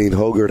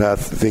 Hoggard, I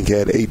think,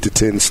 had 8 to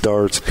 10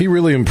 starts. He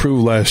really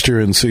improved last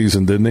year in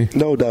season, didn't he?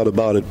 No doubt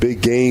about it.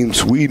 Big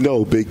games, we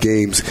know big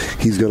games,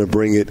 he's going to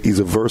bring it. He's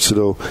a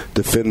versatile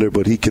defender,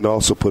 but he can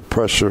also put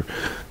pressure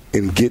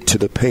and get to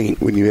the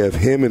paint. When you have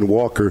him and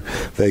Walker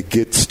that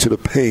gets to the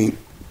paint,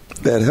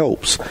 that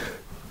helps.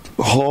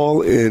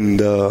 Hall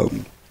and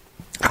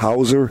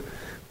Hauser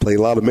play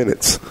a lot of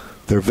minutes.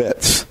 They're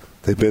vets.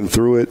 They've been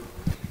through it,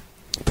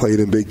 played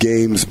in big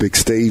games, big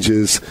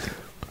stages.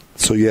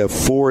 So you have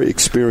 4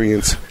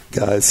 experienced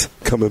guys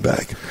coming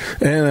back.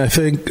 And I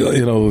think,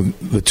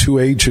 the 2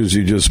 H's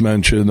you just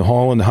mentioned,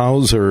 Hall and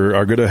Hauser,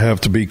 are going to have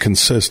to be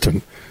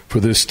consistent for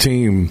this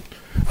team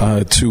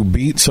to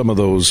beat some of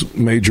those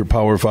major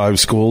Power 5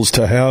 schools,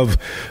 to have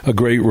a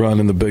great run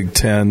in the Big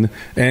Ten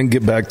and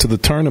get back to the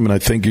tournament. I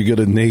think you're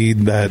going to need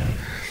that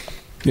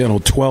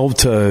 12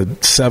 to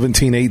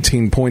 17,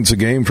 18 points a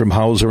game from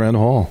Hauser and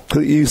Hall.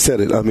 You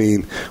said it. I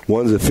mean,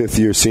 one's a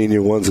 5th-year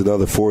senior, one's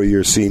another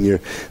 4-year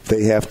senior.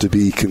 They have to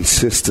be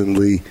consistent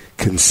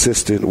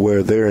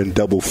where they're in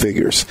double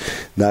figures,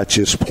 not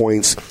just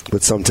points,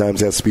 but sometimes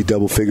has to be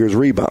double figures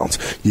rebounds.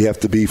 You have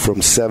to be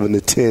from 7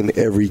 to 10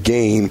 every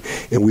game,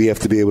 and we have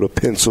to be able to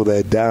pencil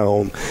that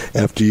down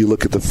after you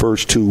look at the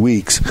first 2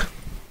 weeks.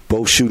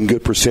 Both shooting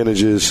good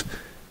percentages,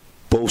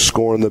 both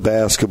scoring the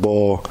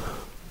basketball,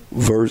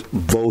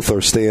 both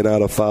are staying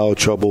out of foul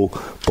trouble.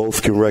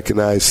 Both can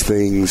recognize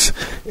things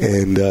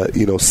and,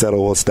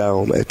 settle us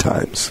down at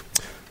times.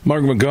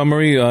 Mark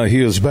Montgomery,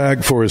 he is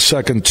back for his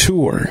second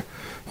tour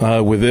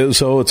with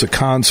Izzo. It's a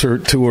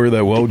concert tour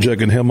that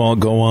Wojciech and him all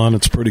go on.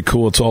 It's pretty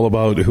cool. It's all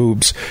about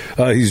hoops.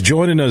 He's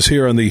joining us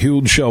here on the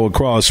Huge Show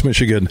across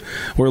Michigan.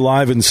 We're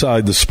live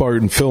inside the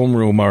Spartan Film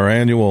Room, our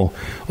annual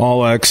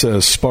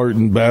all-access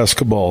Spartan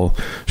basketball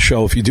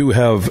show. If you do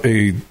have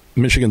a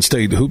Michigan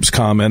State Hoops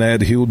comment,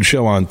 add Huge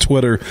Show on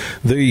Twitter,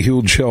 The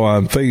Huge Show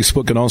on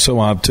Facebook, and also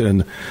opt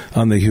in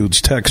on the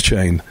Huge text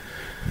chain.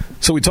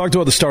 So we talked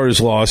about the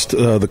starters lost,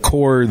 the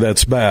core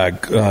that's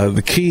back.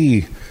 The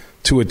key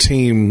to a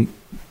team,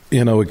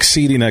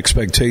 exceeding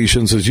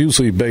expectations is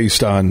usually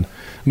based on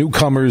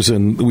newcomers,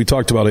 and we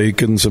talked about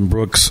Akins and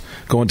Brooks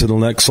going to the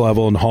next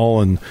level, and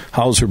Hall and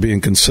Hauser being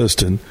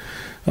consistent.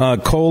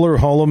 Kohler,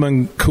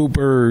 Holloman,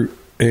 Cooper,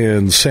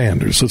 and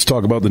Sanders. Let's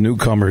talk about the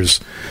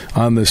newcomers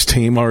on this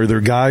team. Are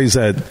there guys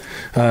that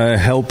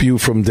help you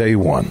from day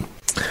one?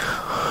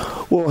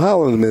 Well,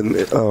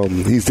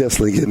 Holloman, he's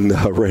definitely getting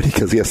ready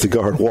because he has to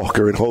guard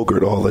Walker and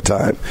Hogarth all the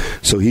time.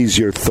 So he's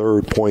your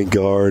third point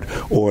guard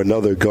or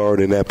another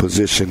guard in that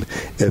position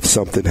if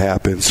something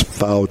happens,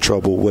 foul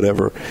trouble,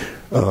 whatever,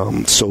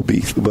 so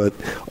be. But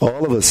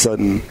all of a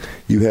sudden,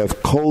 you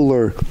have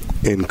Kohler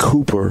and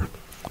Cooper.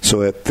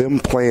 So at them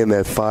playing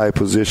that 5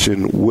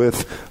 position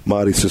with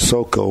Mady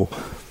Sissoko,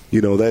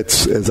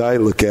 that's, as I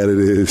look at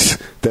it,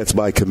 that's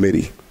by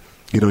committee.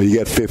 You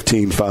got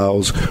 15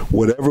 fouls.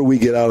 Whatever we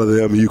get out of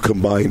them, you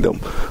combine them.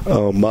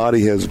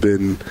 Mady has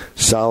been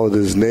solid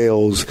as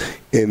nails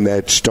in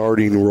that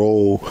starting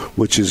role,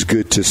 which is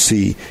good to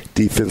see.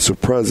 Defensive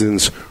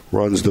presence,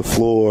 runs the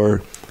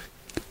floor.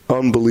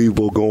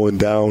 Unbelievable going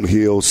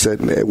downhill,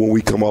 setting when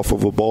we come off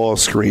of a ball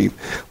screen,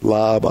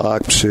 lob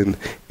option,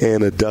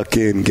 and a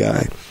duck-in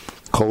guy.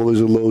 Kohler's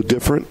a little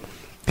different.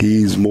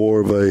 He's more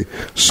of a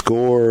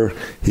scorer.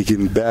 He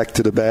can back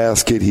to the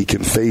basket. He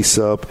can face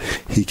up.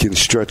 He can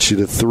stretch you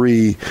to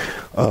 3.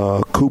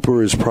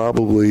 Cooper is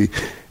probably,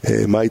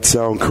 it might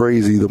sound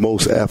crazy, the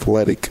most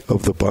athletic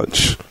of the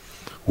bunch,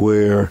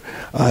 where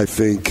I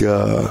think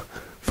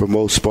for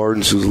most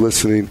Spartans who's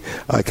listening,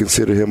 I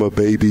consider him a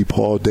baby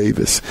Paul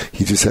Davis.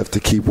 He just have to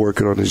keep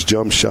working on his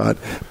jump shot,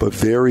 but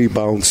very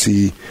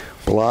bouncy,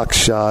 block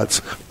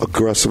shots,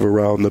 aggressive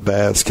around the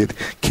basket,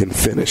 can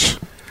finish.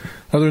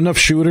 Are there enough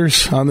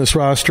shooters on this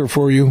roster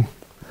for you?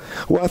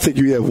 Well, I think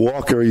you have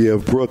Walker, you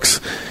have Brooks,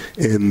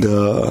 and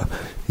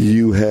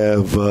you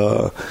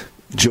have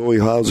Joey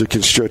Hauser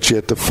can stretch you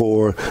at the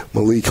 4.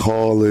 Malik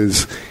Hall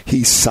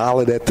he's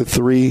solid at the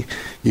 3.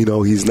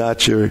 He's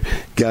not your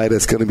guy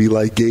that's going to be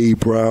like Gabe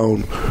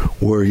Brown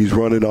where he's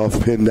running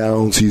off pin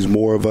downs. He's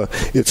more of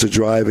it's a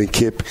drive and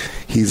kick.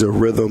 He's a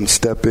rhythm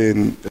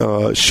step-in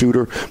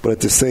shooter. But at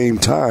the same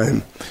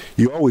time,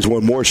 you always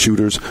want more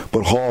shooters,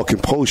 but Hall can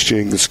post you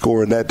and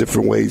score in that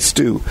different ways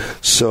too.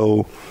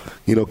 So,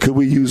 could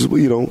we use,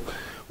 when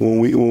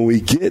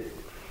we get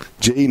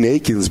Jaden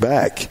Akins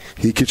back,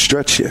 he could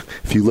stretch you.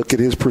 If you look at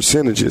his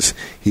percentages,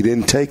 he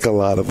didn't take a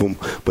lot of them,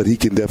 but he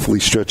can definitely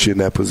stretch you in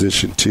that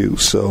position too.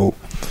 So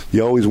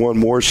you always want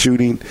more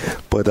shooting,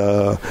 but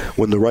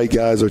when the right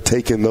guys are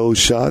taking those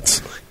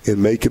shots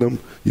and making them,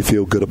 you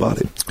feel good about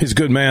it. He's a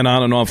good man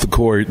on and off the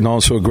court, and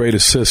also a great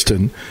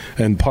assistant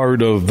and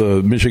part of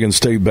the Michigan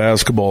State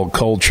basketball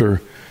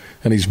culture.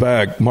 And he's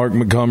back. Mark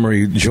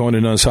Montgomery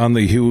joining us on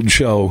the Huge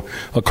Show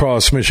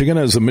across Michigan,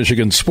 as the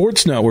Michigan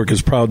Sports Network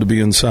is proud to be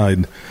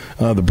inside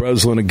the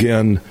Breslin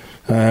again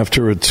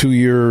after a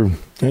 2-year.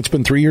 It's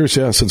been 3 years,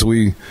 since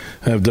we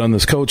have done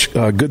this. Coach,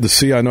 good to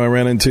see you. I know I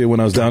ran into you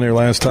when I was down here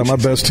last time. My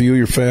best to you,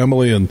 your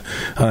family, and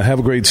have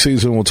a great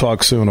season. We'll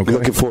talk soon, okay?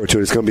 Looking forward to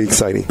it. It's going to be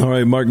exciting. All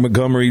right, Mark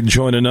Montgomery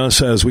joining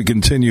us as we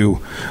continue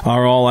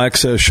our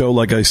all-access show.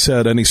 Like I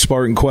said, any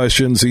Spartan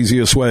questions,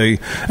 easiest way,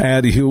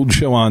 add Huge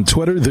Show on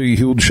Twitter, The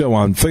Huge Show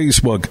on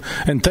Facebook.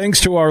 And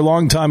thanks to our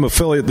longtime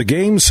affiliate, The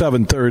Game,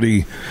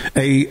 7:30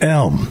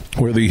 a.m.,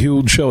 where The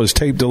Huge Show is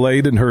tape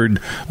delayed and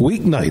heard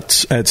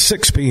weeknights at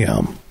 6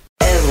 p.m.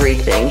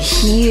 Everything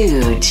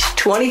huge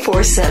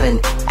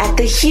 24/7 at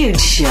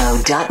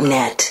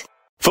thehugeshow.net.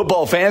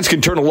 Football fans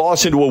can turn a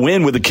loss into a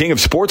win with the king of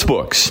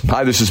sportsbooks.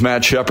 Hi, this is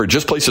Matt Shepard.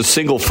 Just place a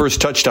single first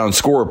touchdown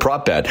score or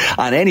prop bet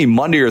on any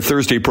Monday or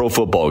Thursday pro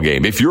football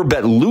game. If your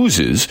bet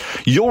loses,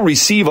 you'll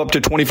receive up to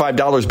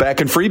 $25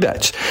 back in free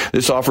bets.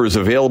 This offer is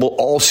available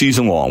all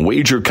season long.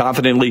 Wager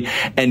confidently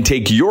and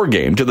take your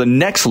game to the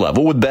next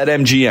level with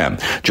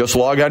BetMGM. Just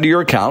log onto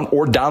your account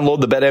or download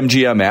the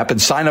BetMGM app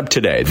and sign up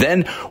today.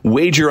 Then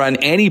wager on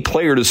any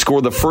player to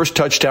score the first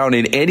touchdown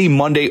in any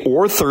Monday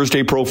or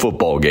Thursday pro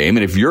football game.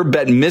 And if your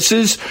bet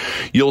misses,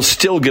 you'll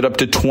still get up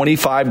to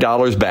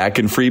 $25 back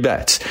in free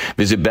bets.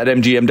 Visit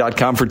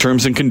BetMGM.com for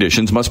terms and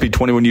conditions. Must be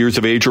 21 years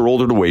of age or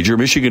older to wager.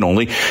 Michigan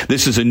only.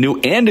 This is a new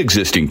and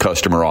existing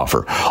customer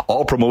offer.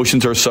 All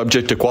promotions are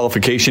subject to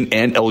qualification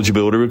and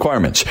eligibility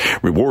requirements.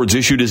 Rewards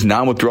issued as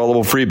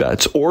non-withdrawable free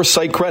bets or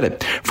site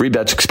credit. Free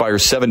bets expire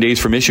 7 days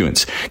from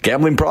issuance.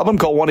 Gambling problem?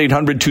 Call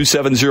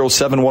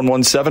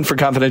 1-800-270-7117 for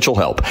confidential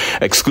help.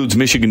 Excludes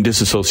Michigan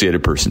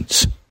disassociated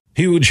persons.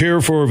 Huge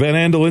here for Van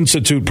Andel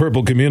Institute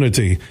Purple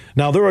Community.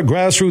 Now, they're a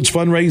grassroots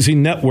fundraising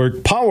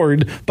network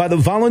powered by the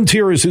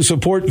volunteers who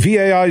support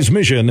VAI's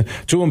mission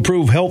to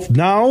improve health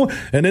now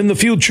and in the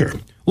future.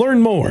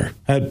 Learn more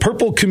at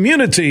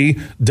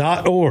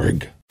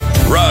purplecommunity.org.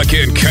 Rock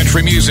and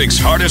country music's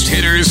hardest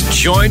hitters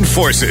join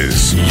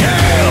forces. Yeah,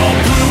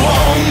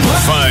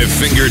 Five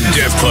Finger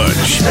Death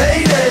Punch.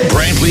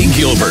 Brantley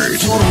Gilbert.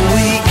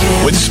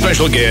 With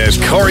special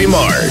guest Corey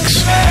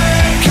Marks.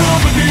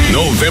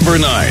 November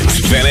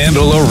 9th, Van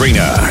Andel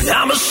Arena.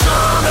 I'm a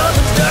son of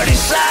the dirty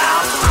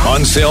South.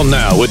 On sale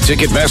now at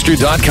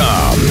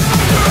Ticketmaster.com.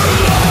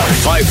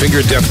 Five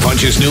Finger Death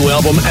Punch's new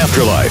album,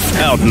 Afterlife,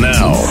 out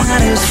now.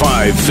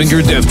 Five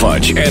Finger Death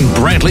Punch and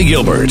Brantley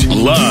Gilbert,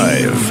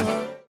 live.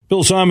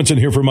 Bill Simonson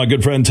here for my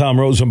good friend Tom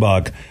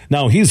Rosenbach.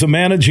 Now, he's a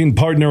managing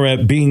partner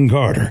at Bean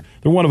Carter.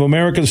 They're one of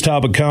America's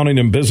top accounting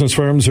and business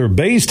firms. They're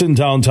based in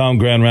downtown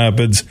Grand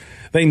Rapids.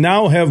 They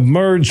now have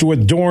merged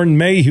with Dorn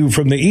Mayhew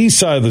from the east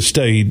side of the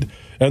state,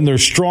 and they're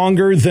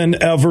stronger than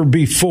ever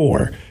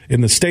before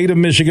in the state of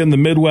Michigan, the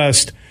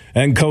Midwest,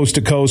 and coast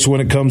to coast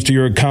when it comes to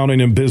your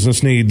accounting and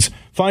business needs.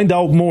 Find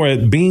out more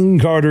at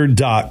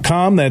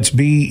beancarter.com. That's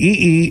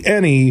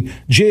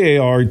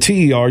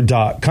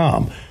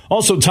BEENEGARTR.com.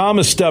 Also,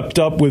 Thomas stepped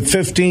up with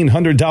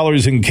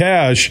 $1,500 in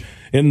cash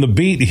in the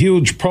Beat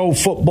Huge Pro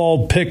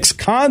Football Picks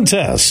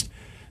contest.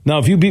 Now,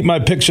 if you beat my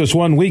picks just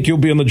 1 week, you'll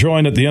be in the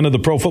drawing at the end of the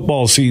pro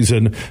football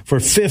season for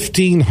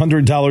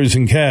 $1,500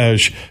 in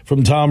cash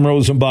from Tom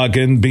Rosenbach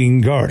and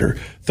Bean Carter.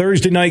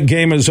 Thursday night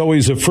game is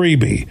always a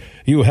freebie.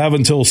 You have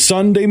until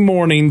Sunday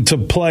morning to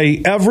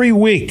play every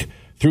week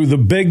through the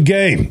big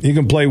game. You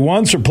can play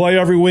once or play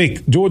every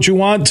week. Do what you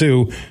want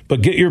to,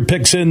 but get your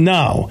picks in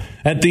now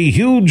at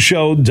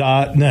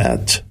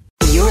thehugeshow.net.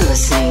 You're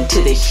listening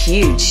to The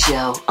Huge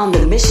Show on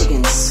the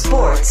Michigan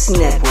Sports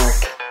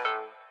Network.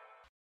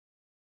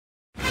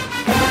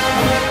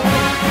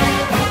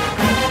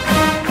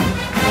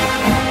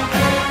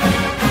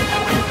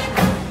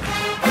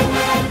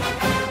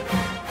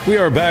 We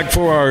are back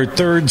for our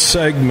third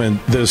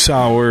segment this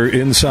hour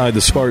inside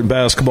the Spartan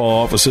basketball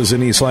offices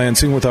in East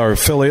Lansing with our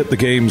affiliate, the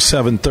game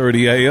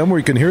 7:30 a.m., where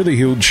you can hear the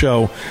Huge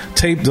Show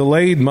tape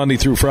delayed Monday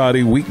through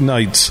Friday,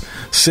 weeknights,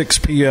 6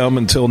 p.m.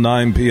 until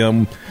 9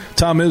 p.m.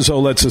 Tom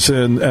Izzo lets us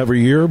in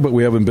every year, but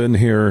we haven't been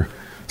here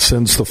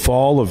since the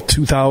fall of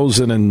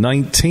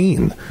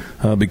 2019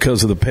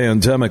 because of the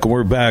pandemic.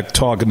 We're back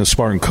talking to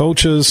Spartan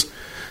coaches,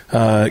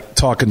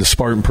 talking to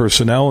Spartan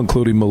personnel,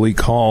 including Malik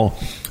Hall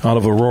out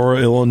of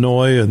Aurora,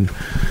 Illinois. And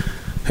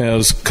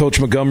as Coach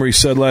Montgomery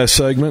said last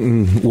segment,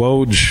 and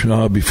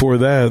Woj before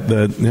that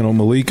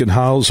Malik and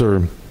Howes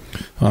are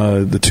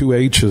the two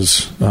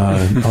H's,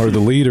 are the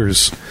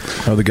leaders,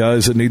 are the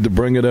guys that need to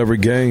bring it every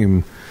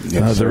game.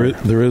 Yes,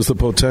 there is the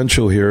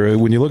potential here.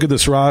 When you look at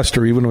this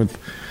roster, even with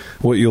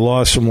what you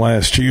lost from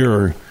last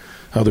year,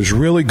 there's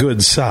really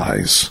good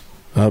size,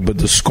 but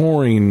the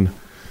scoring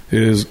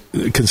is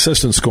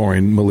consistent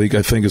scoring. Malik,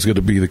 I think, is going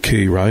to be the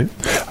key, right?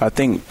 I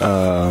think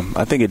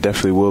it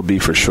definitely will be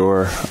for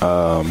sure.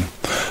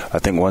 I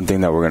think one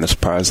thing that we're going to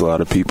surprise a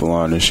lot of people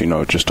on is,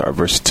 just our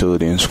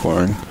versatility in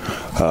scoring.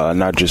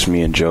 Not just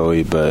me and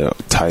Joey, but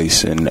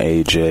Tyson,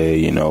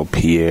 AJ,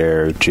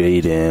 Pierre,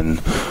 Jaden,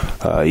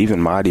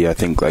 even Mahdi. I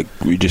think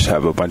we just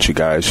have a bunch of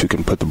guys who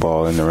can put the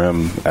ball in the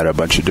rim at a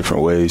bunch of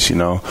different ways,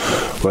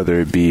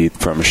 whether it be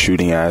from a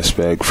shooting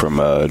aspect, from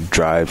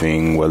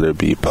driving, whether it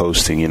be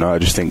posting. I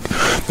just think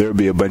there'll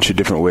be a bunch of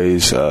different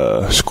ways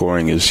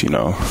scoring is,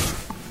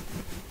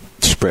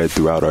 spread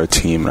throughout our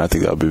team, and I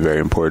think that'll be very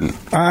important.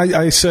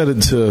 I said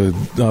it to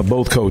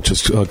both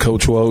coaches,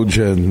 Coach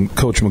Woj and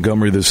Coach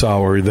Montgomery this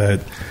hour,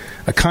 that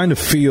I kind of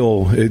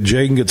feel if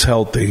Jaden gets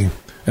healthy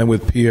and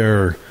with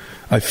Pierre,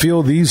 I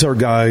feel these are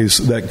guys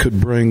that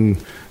could bring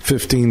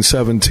 15,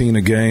 17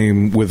 a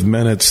game with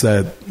minutes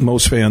that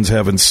most fans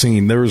haven't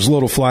seen. There's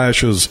little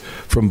flashes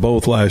from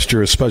both last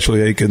year,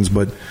 especially Akins,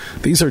 but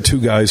these are two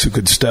guys who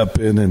could step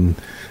in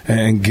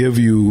and give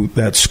you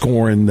that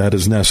scoring that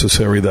is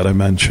necessary that I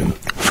mentioned.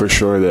 For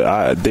sure.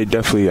 They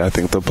definitely, I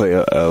think they'll play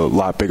a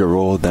lot bigger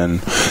role than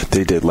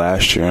they did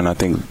last year, and I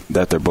think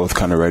that they're both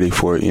kind of ready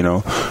for it.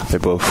 They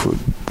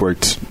both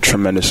worked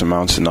tremendous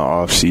amounts in the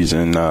off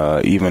season,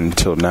 even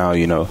till now.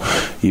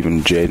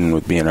 Even Jaden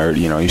with being hurt,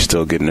 he's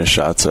still getting his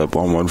shots up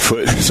on one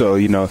foot. So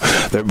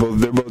they're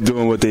both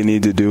doing what they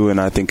need to do, and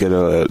I think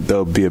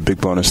they'll be a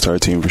big bonus to our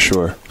team for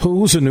sure.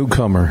 Who's a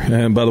newcomer?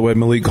 And by the way,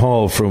 Malik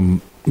Hall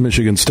from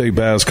Michigan State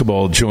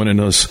basketball joining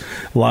us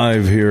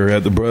live here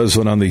at the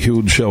Breslin on the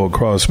Huge Show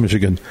across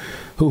Michigan.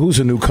 Who's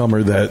a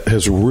newcomer that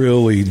has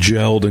really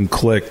gelled and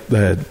clicked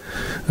that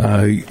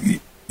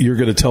you're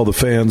going to tell the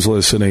fans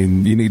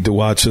listening, you need to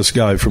watch this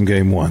guy from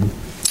game one?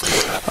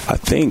 I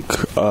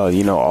think,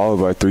 all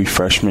of our three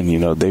freshmen,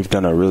 they've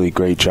done a really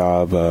great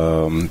job.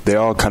 They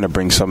all kind of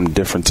bring something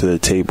different to the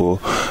table.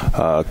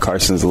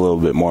 Carson's a little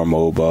bit more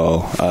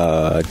mobile.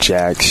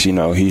 Jax,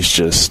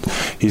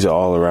 he's an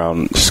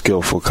all-around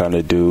skillful kind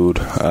of dude.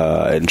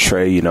 And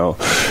Trey,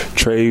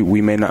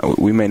 we may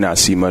not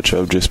see much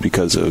of just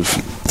because of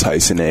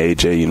Tyson and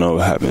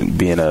AJ,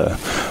 being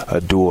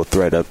a dual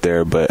threat up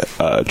there. But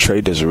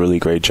Trey does a really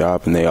great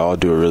job, and they all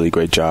do a really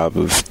great job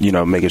of,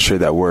 making sure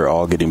that we're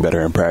all getting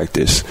better in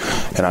practice.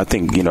 And I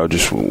think,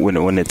 just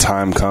when the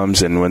time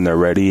comes and when they're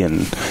ready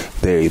and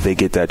they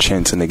get that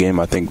chance in the game,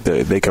 I think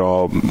that they could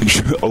all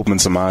open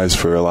some eyes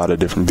for a lot of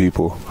different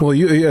people. Well,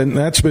 and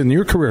that's been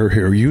your career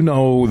here. You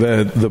know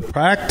that the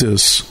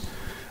practice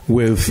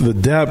with the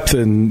depth,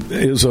 and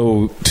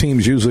Izzo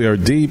teams usually are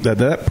deep,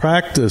 that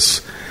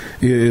practice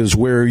is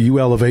where you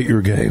elevate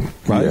your game,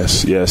 right?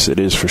 Yes, it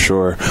is for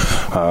sure.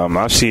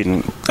 I've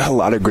seen a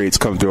lot of greats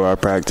come through our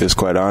practice,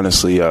 quite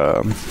honestly.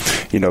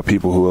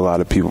 People who a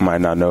lot of people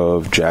might not know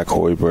of. Jack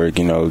Hoiberg,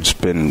 it's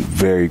been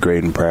very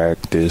great in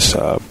practice.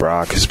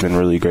 Brock has been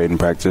really great in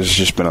practice. It's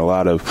just been a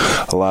lot of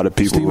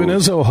people. Steven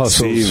Izzo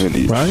hustles,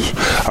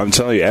 right? I'm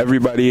telling you,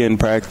 everybody in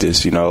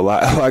practice, a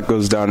lot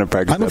goes down in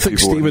practice. I don't think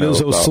Steven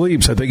Izzo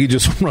sleeps. I think he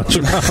just runs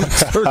around in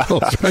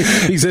circles. Right?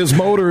 His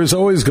motor is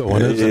always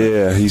going.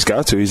 Yeah, he's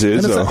got to. He's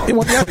exactly.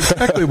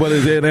 But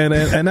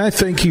and I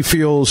think he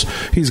feels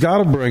he's got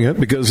to bring it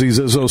because he's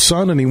Izzo's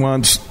son and he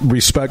wants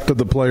respect of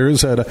the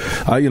players. That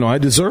I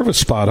deserve a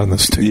spot on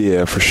this team.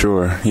 Yeah, for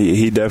sure.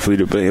 He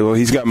definitely. Well,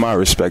 he's got my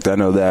respect. I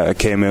know that. I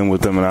came in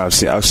with him and I've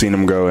seen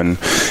him grow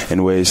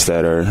in ways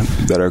that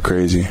are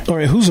crazy. All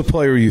right, who's a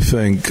player you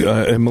think?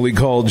 And Malik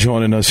Hall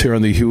joining us here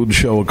on the Huge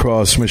Show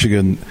across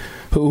Michigan.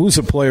 Who's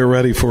a player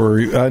ready for?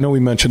 I know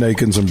we mentioned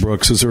Akins and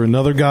Brooks. Is there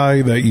another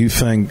guy that you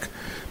think?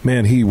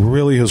 Man, he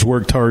really has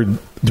worked hard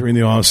during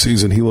the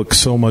offseason. He looks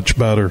so much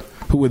better.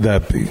 Who would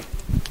that be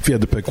if you had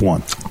to pick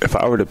one? If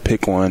I were to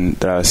pick one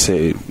that I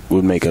say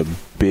would make a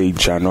big,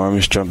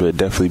 ginormous jump, it would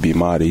definitely be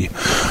Madi.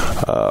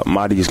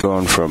 Madi's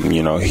going from,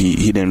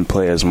 he didn't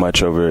play as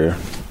much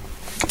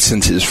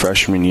since his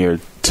freshman year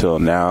till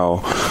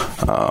now.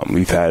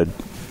 We've had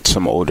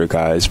some older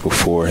guys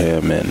before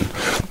him, and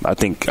I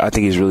think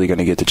he's really going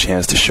to get the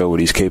chance to show what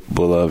he's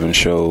capable of and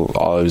show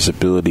all of his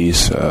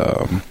abilities.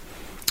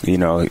 He's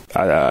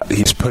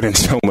put in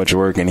so much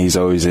work, and he's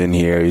always in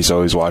here. He's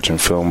always watching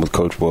film with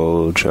Coach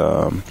Woj.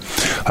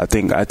 I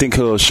think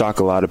he'll shock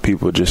a lot of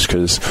people just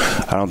because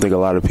I don't think a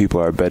lot of people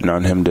are betting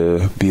on him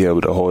to be able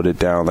to hold it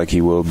down like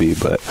he will be.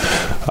 But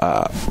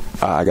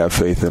I got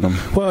faith in him.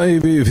 Well,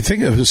 if you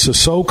think of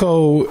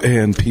Sissoko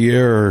and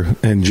Pierre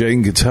and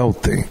Jane gets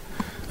healthy,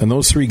 and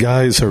those three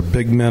guys are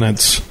big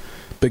minutes,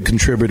 big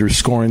contributors,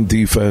 scoring,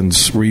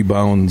 defense,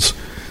 rebounds.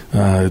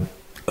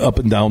 Up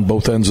and down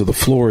both ends of the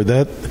floor.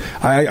 That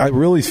I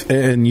really,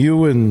 and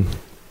you and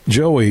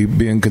Joey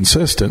being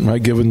consistent,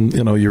 right? Given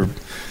you're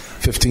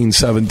 15,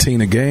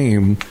 17 a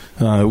game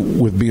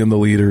with being the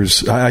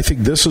leaders. I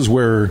think this is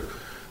where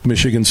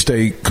Michigan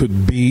State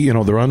could be. They're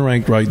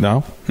unranked right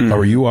now,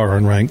 or you are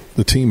unranked.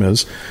 The team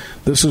is.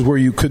 This is where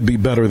you could be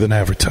better than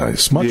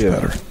advertised. Much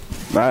better.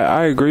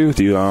 I agree with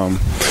you.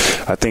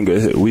 I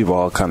think we've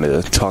all kind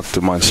of talked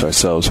amongst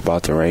ourselves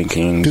about the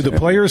rankings. Do the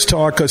players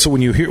talk? So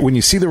when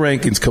you see the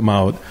rankings come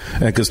out,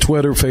 because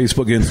Twitter,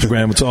 Facebook,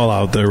 Instagram, it's all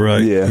out there,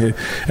 right? Yeah.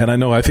 And I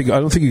don't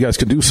think you guys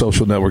can do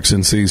social networks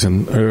in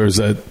season, or is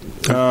that?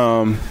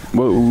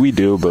 Well, we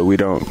do, but we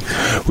don't.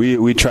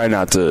 We try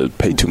not to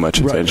pay too much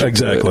attention. Right,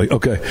 exactly. To it.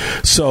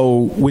 Okay. So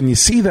when you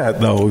see that,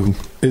 though,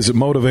 is it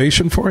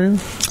motivation for you?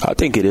 I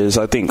think it is.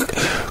 I think,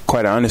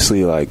 quite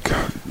honestly,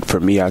 for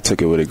me, I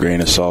took it with a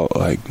grain of salt.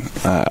 I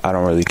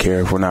don't really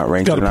care if we're not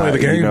ranked or not. Play the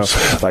games.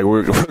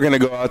 We're going to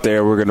go out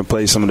there. We're going to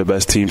play some of the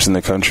best teams in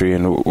the country,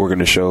 and we're going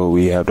to show what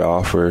we have to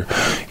offer.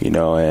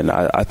 And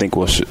I think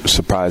we'll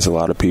surprise a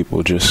lot of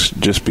people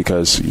just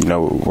because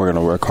we're going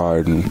to work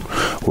hard and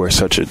we're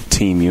such a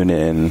team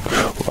unit and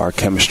our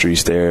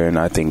chemistry's there. And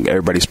I think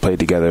everybody's played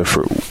together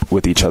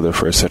with each other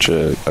for such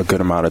a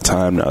good amount of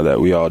time now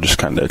that we all just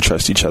kind of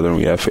trust each other and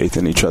we have faith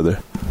in each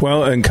other.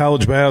 Well, in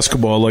college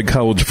basketball, like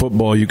college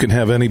football, you can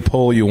have any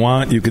poll you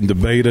want. You can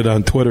debate it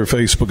on Twitter,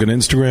 Facebook, and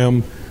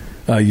Instagram.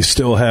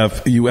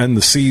 You end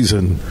the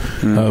season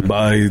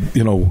by,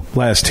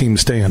 last team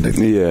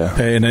standing. Yeah.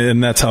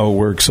 And that's how it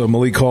works. So,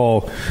 Malik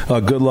Hall,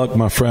 good luck,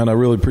 my friend. I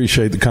really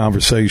appreciate the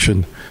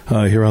conversation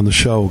here on the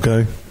show,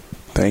 okay?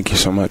 Thank you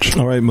so much.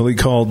 All right, Malik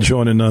Hall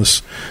joining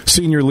us,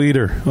 senior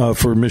leader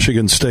for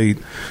Michigan State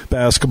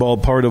basketball,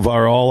 part of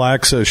our All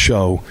Access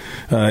show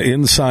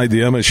inside the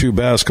MSU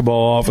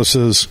basketball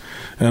offices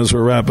as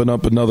we're wrapping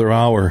up another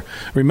hour.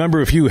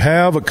 Remember, if you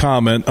have a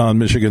comment on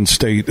Michigan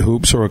State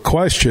hoops or a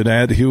question,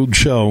 add Huge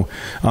Show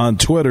on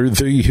Twitter,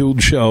 The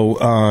Huge Show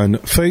on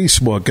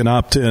Facebook, and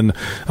opt in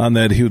on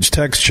that huge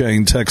text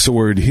chain. Text the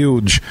word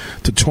HUGE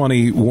to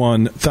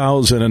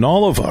 21,000. And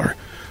all of our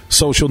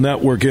social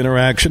network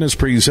interaction is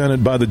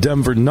presented by the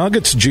Denver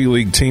Nuggets G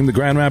League team, the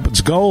Grand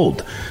Rapids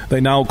Gold.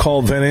 They now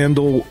call Van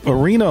Andel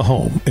Arena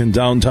home in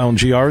downtown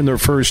GR, and their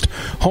first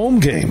home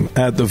game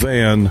at the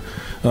Van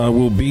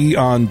will be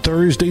on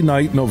Thursday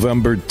night,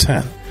 November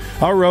 10th.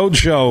 Our road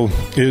show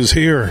is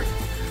here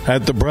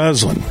at the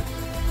Breslin.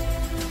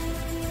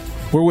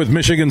 We're with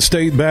Michigan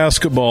State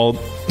basketball.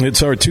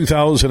 It's our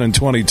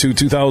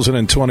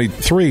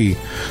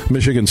 2022-2023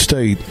 Michigan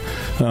State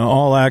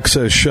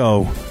All-Access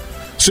show.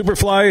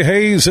 Superfly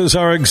Hayes is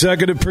our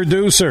executive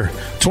producer.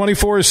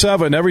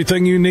 24/7,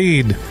 everything you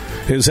need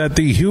is at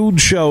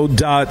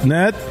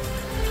thehugeshow.net.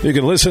 You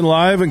can listen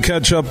live and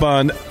catch up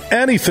on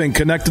anything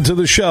connected to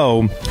the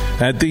show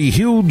at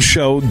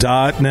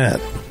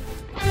thehugeshow.net.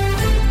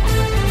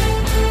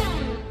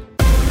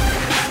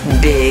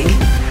 Big,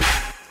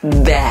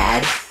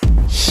 bad,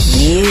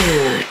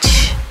 huge.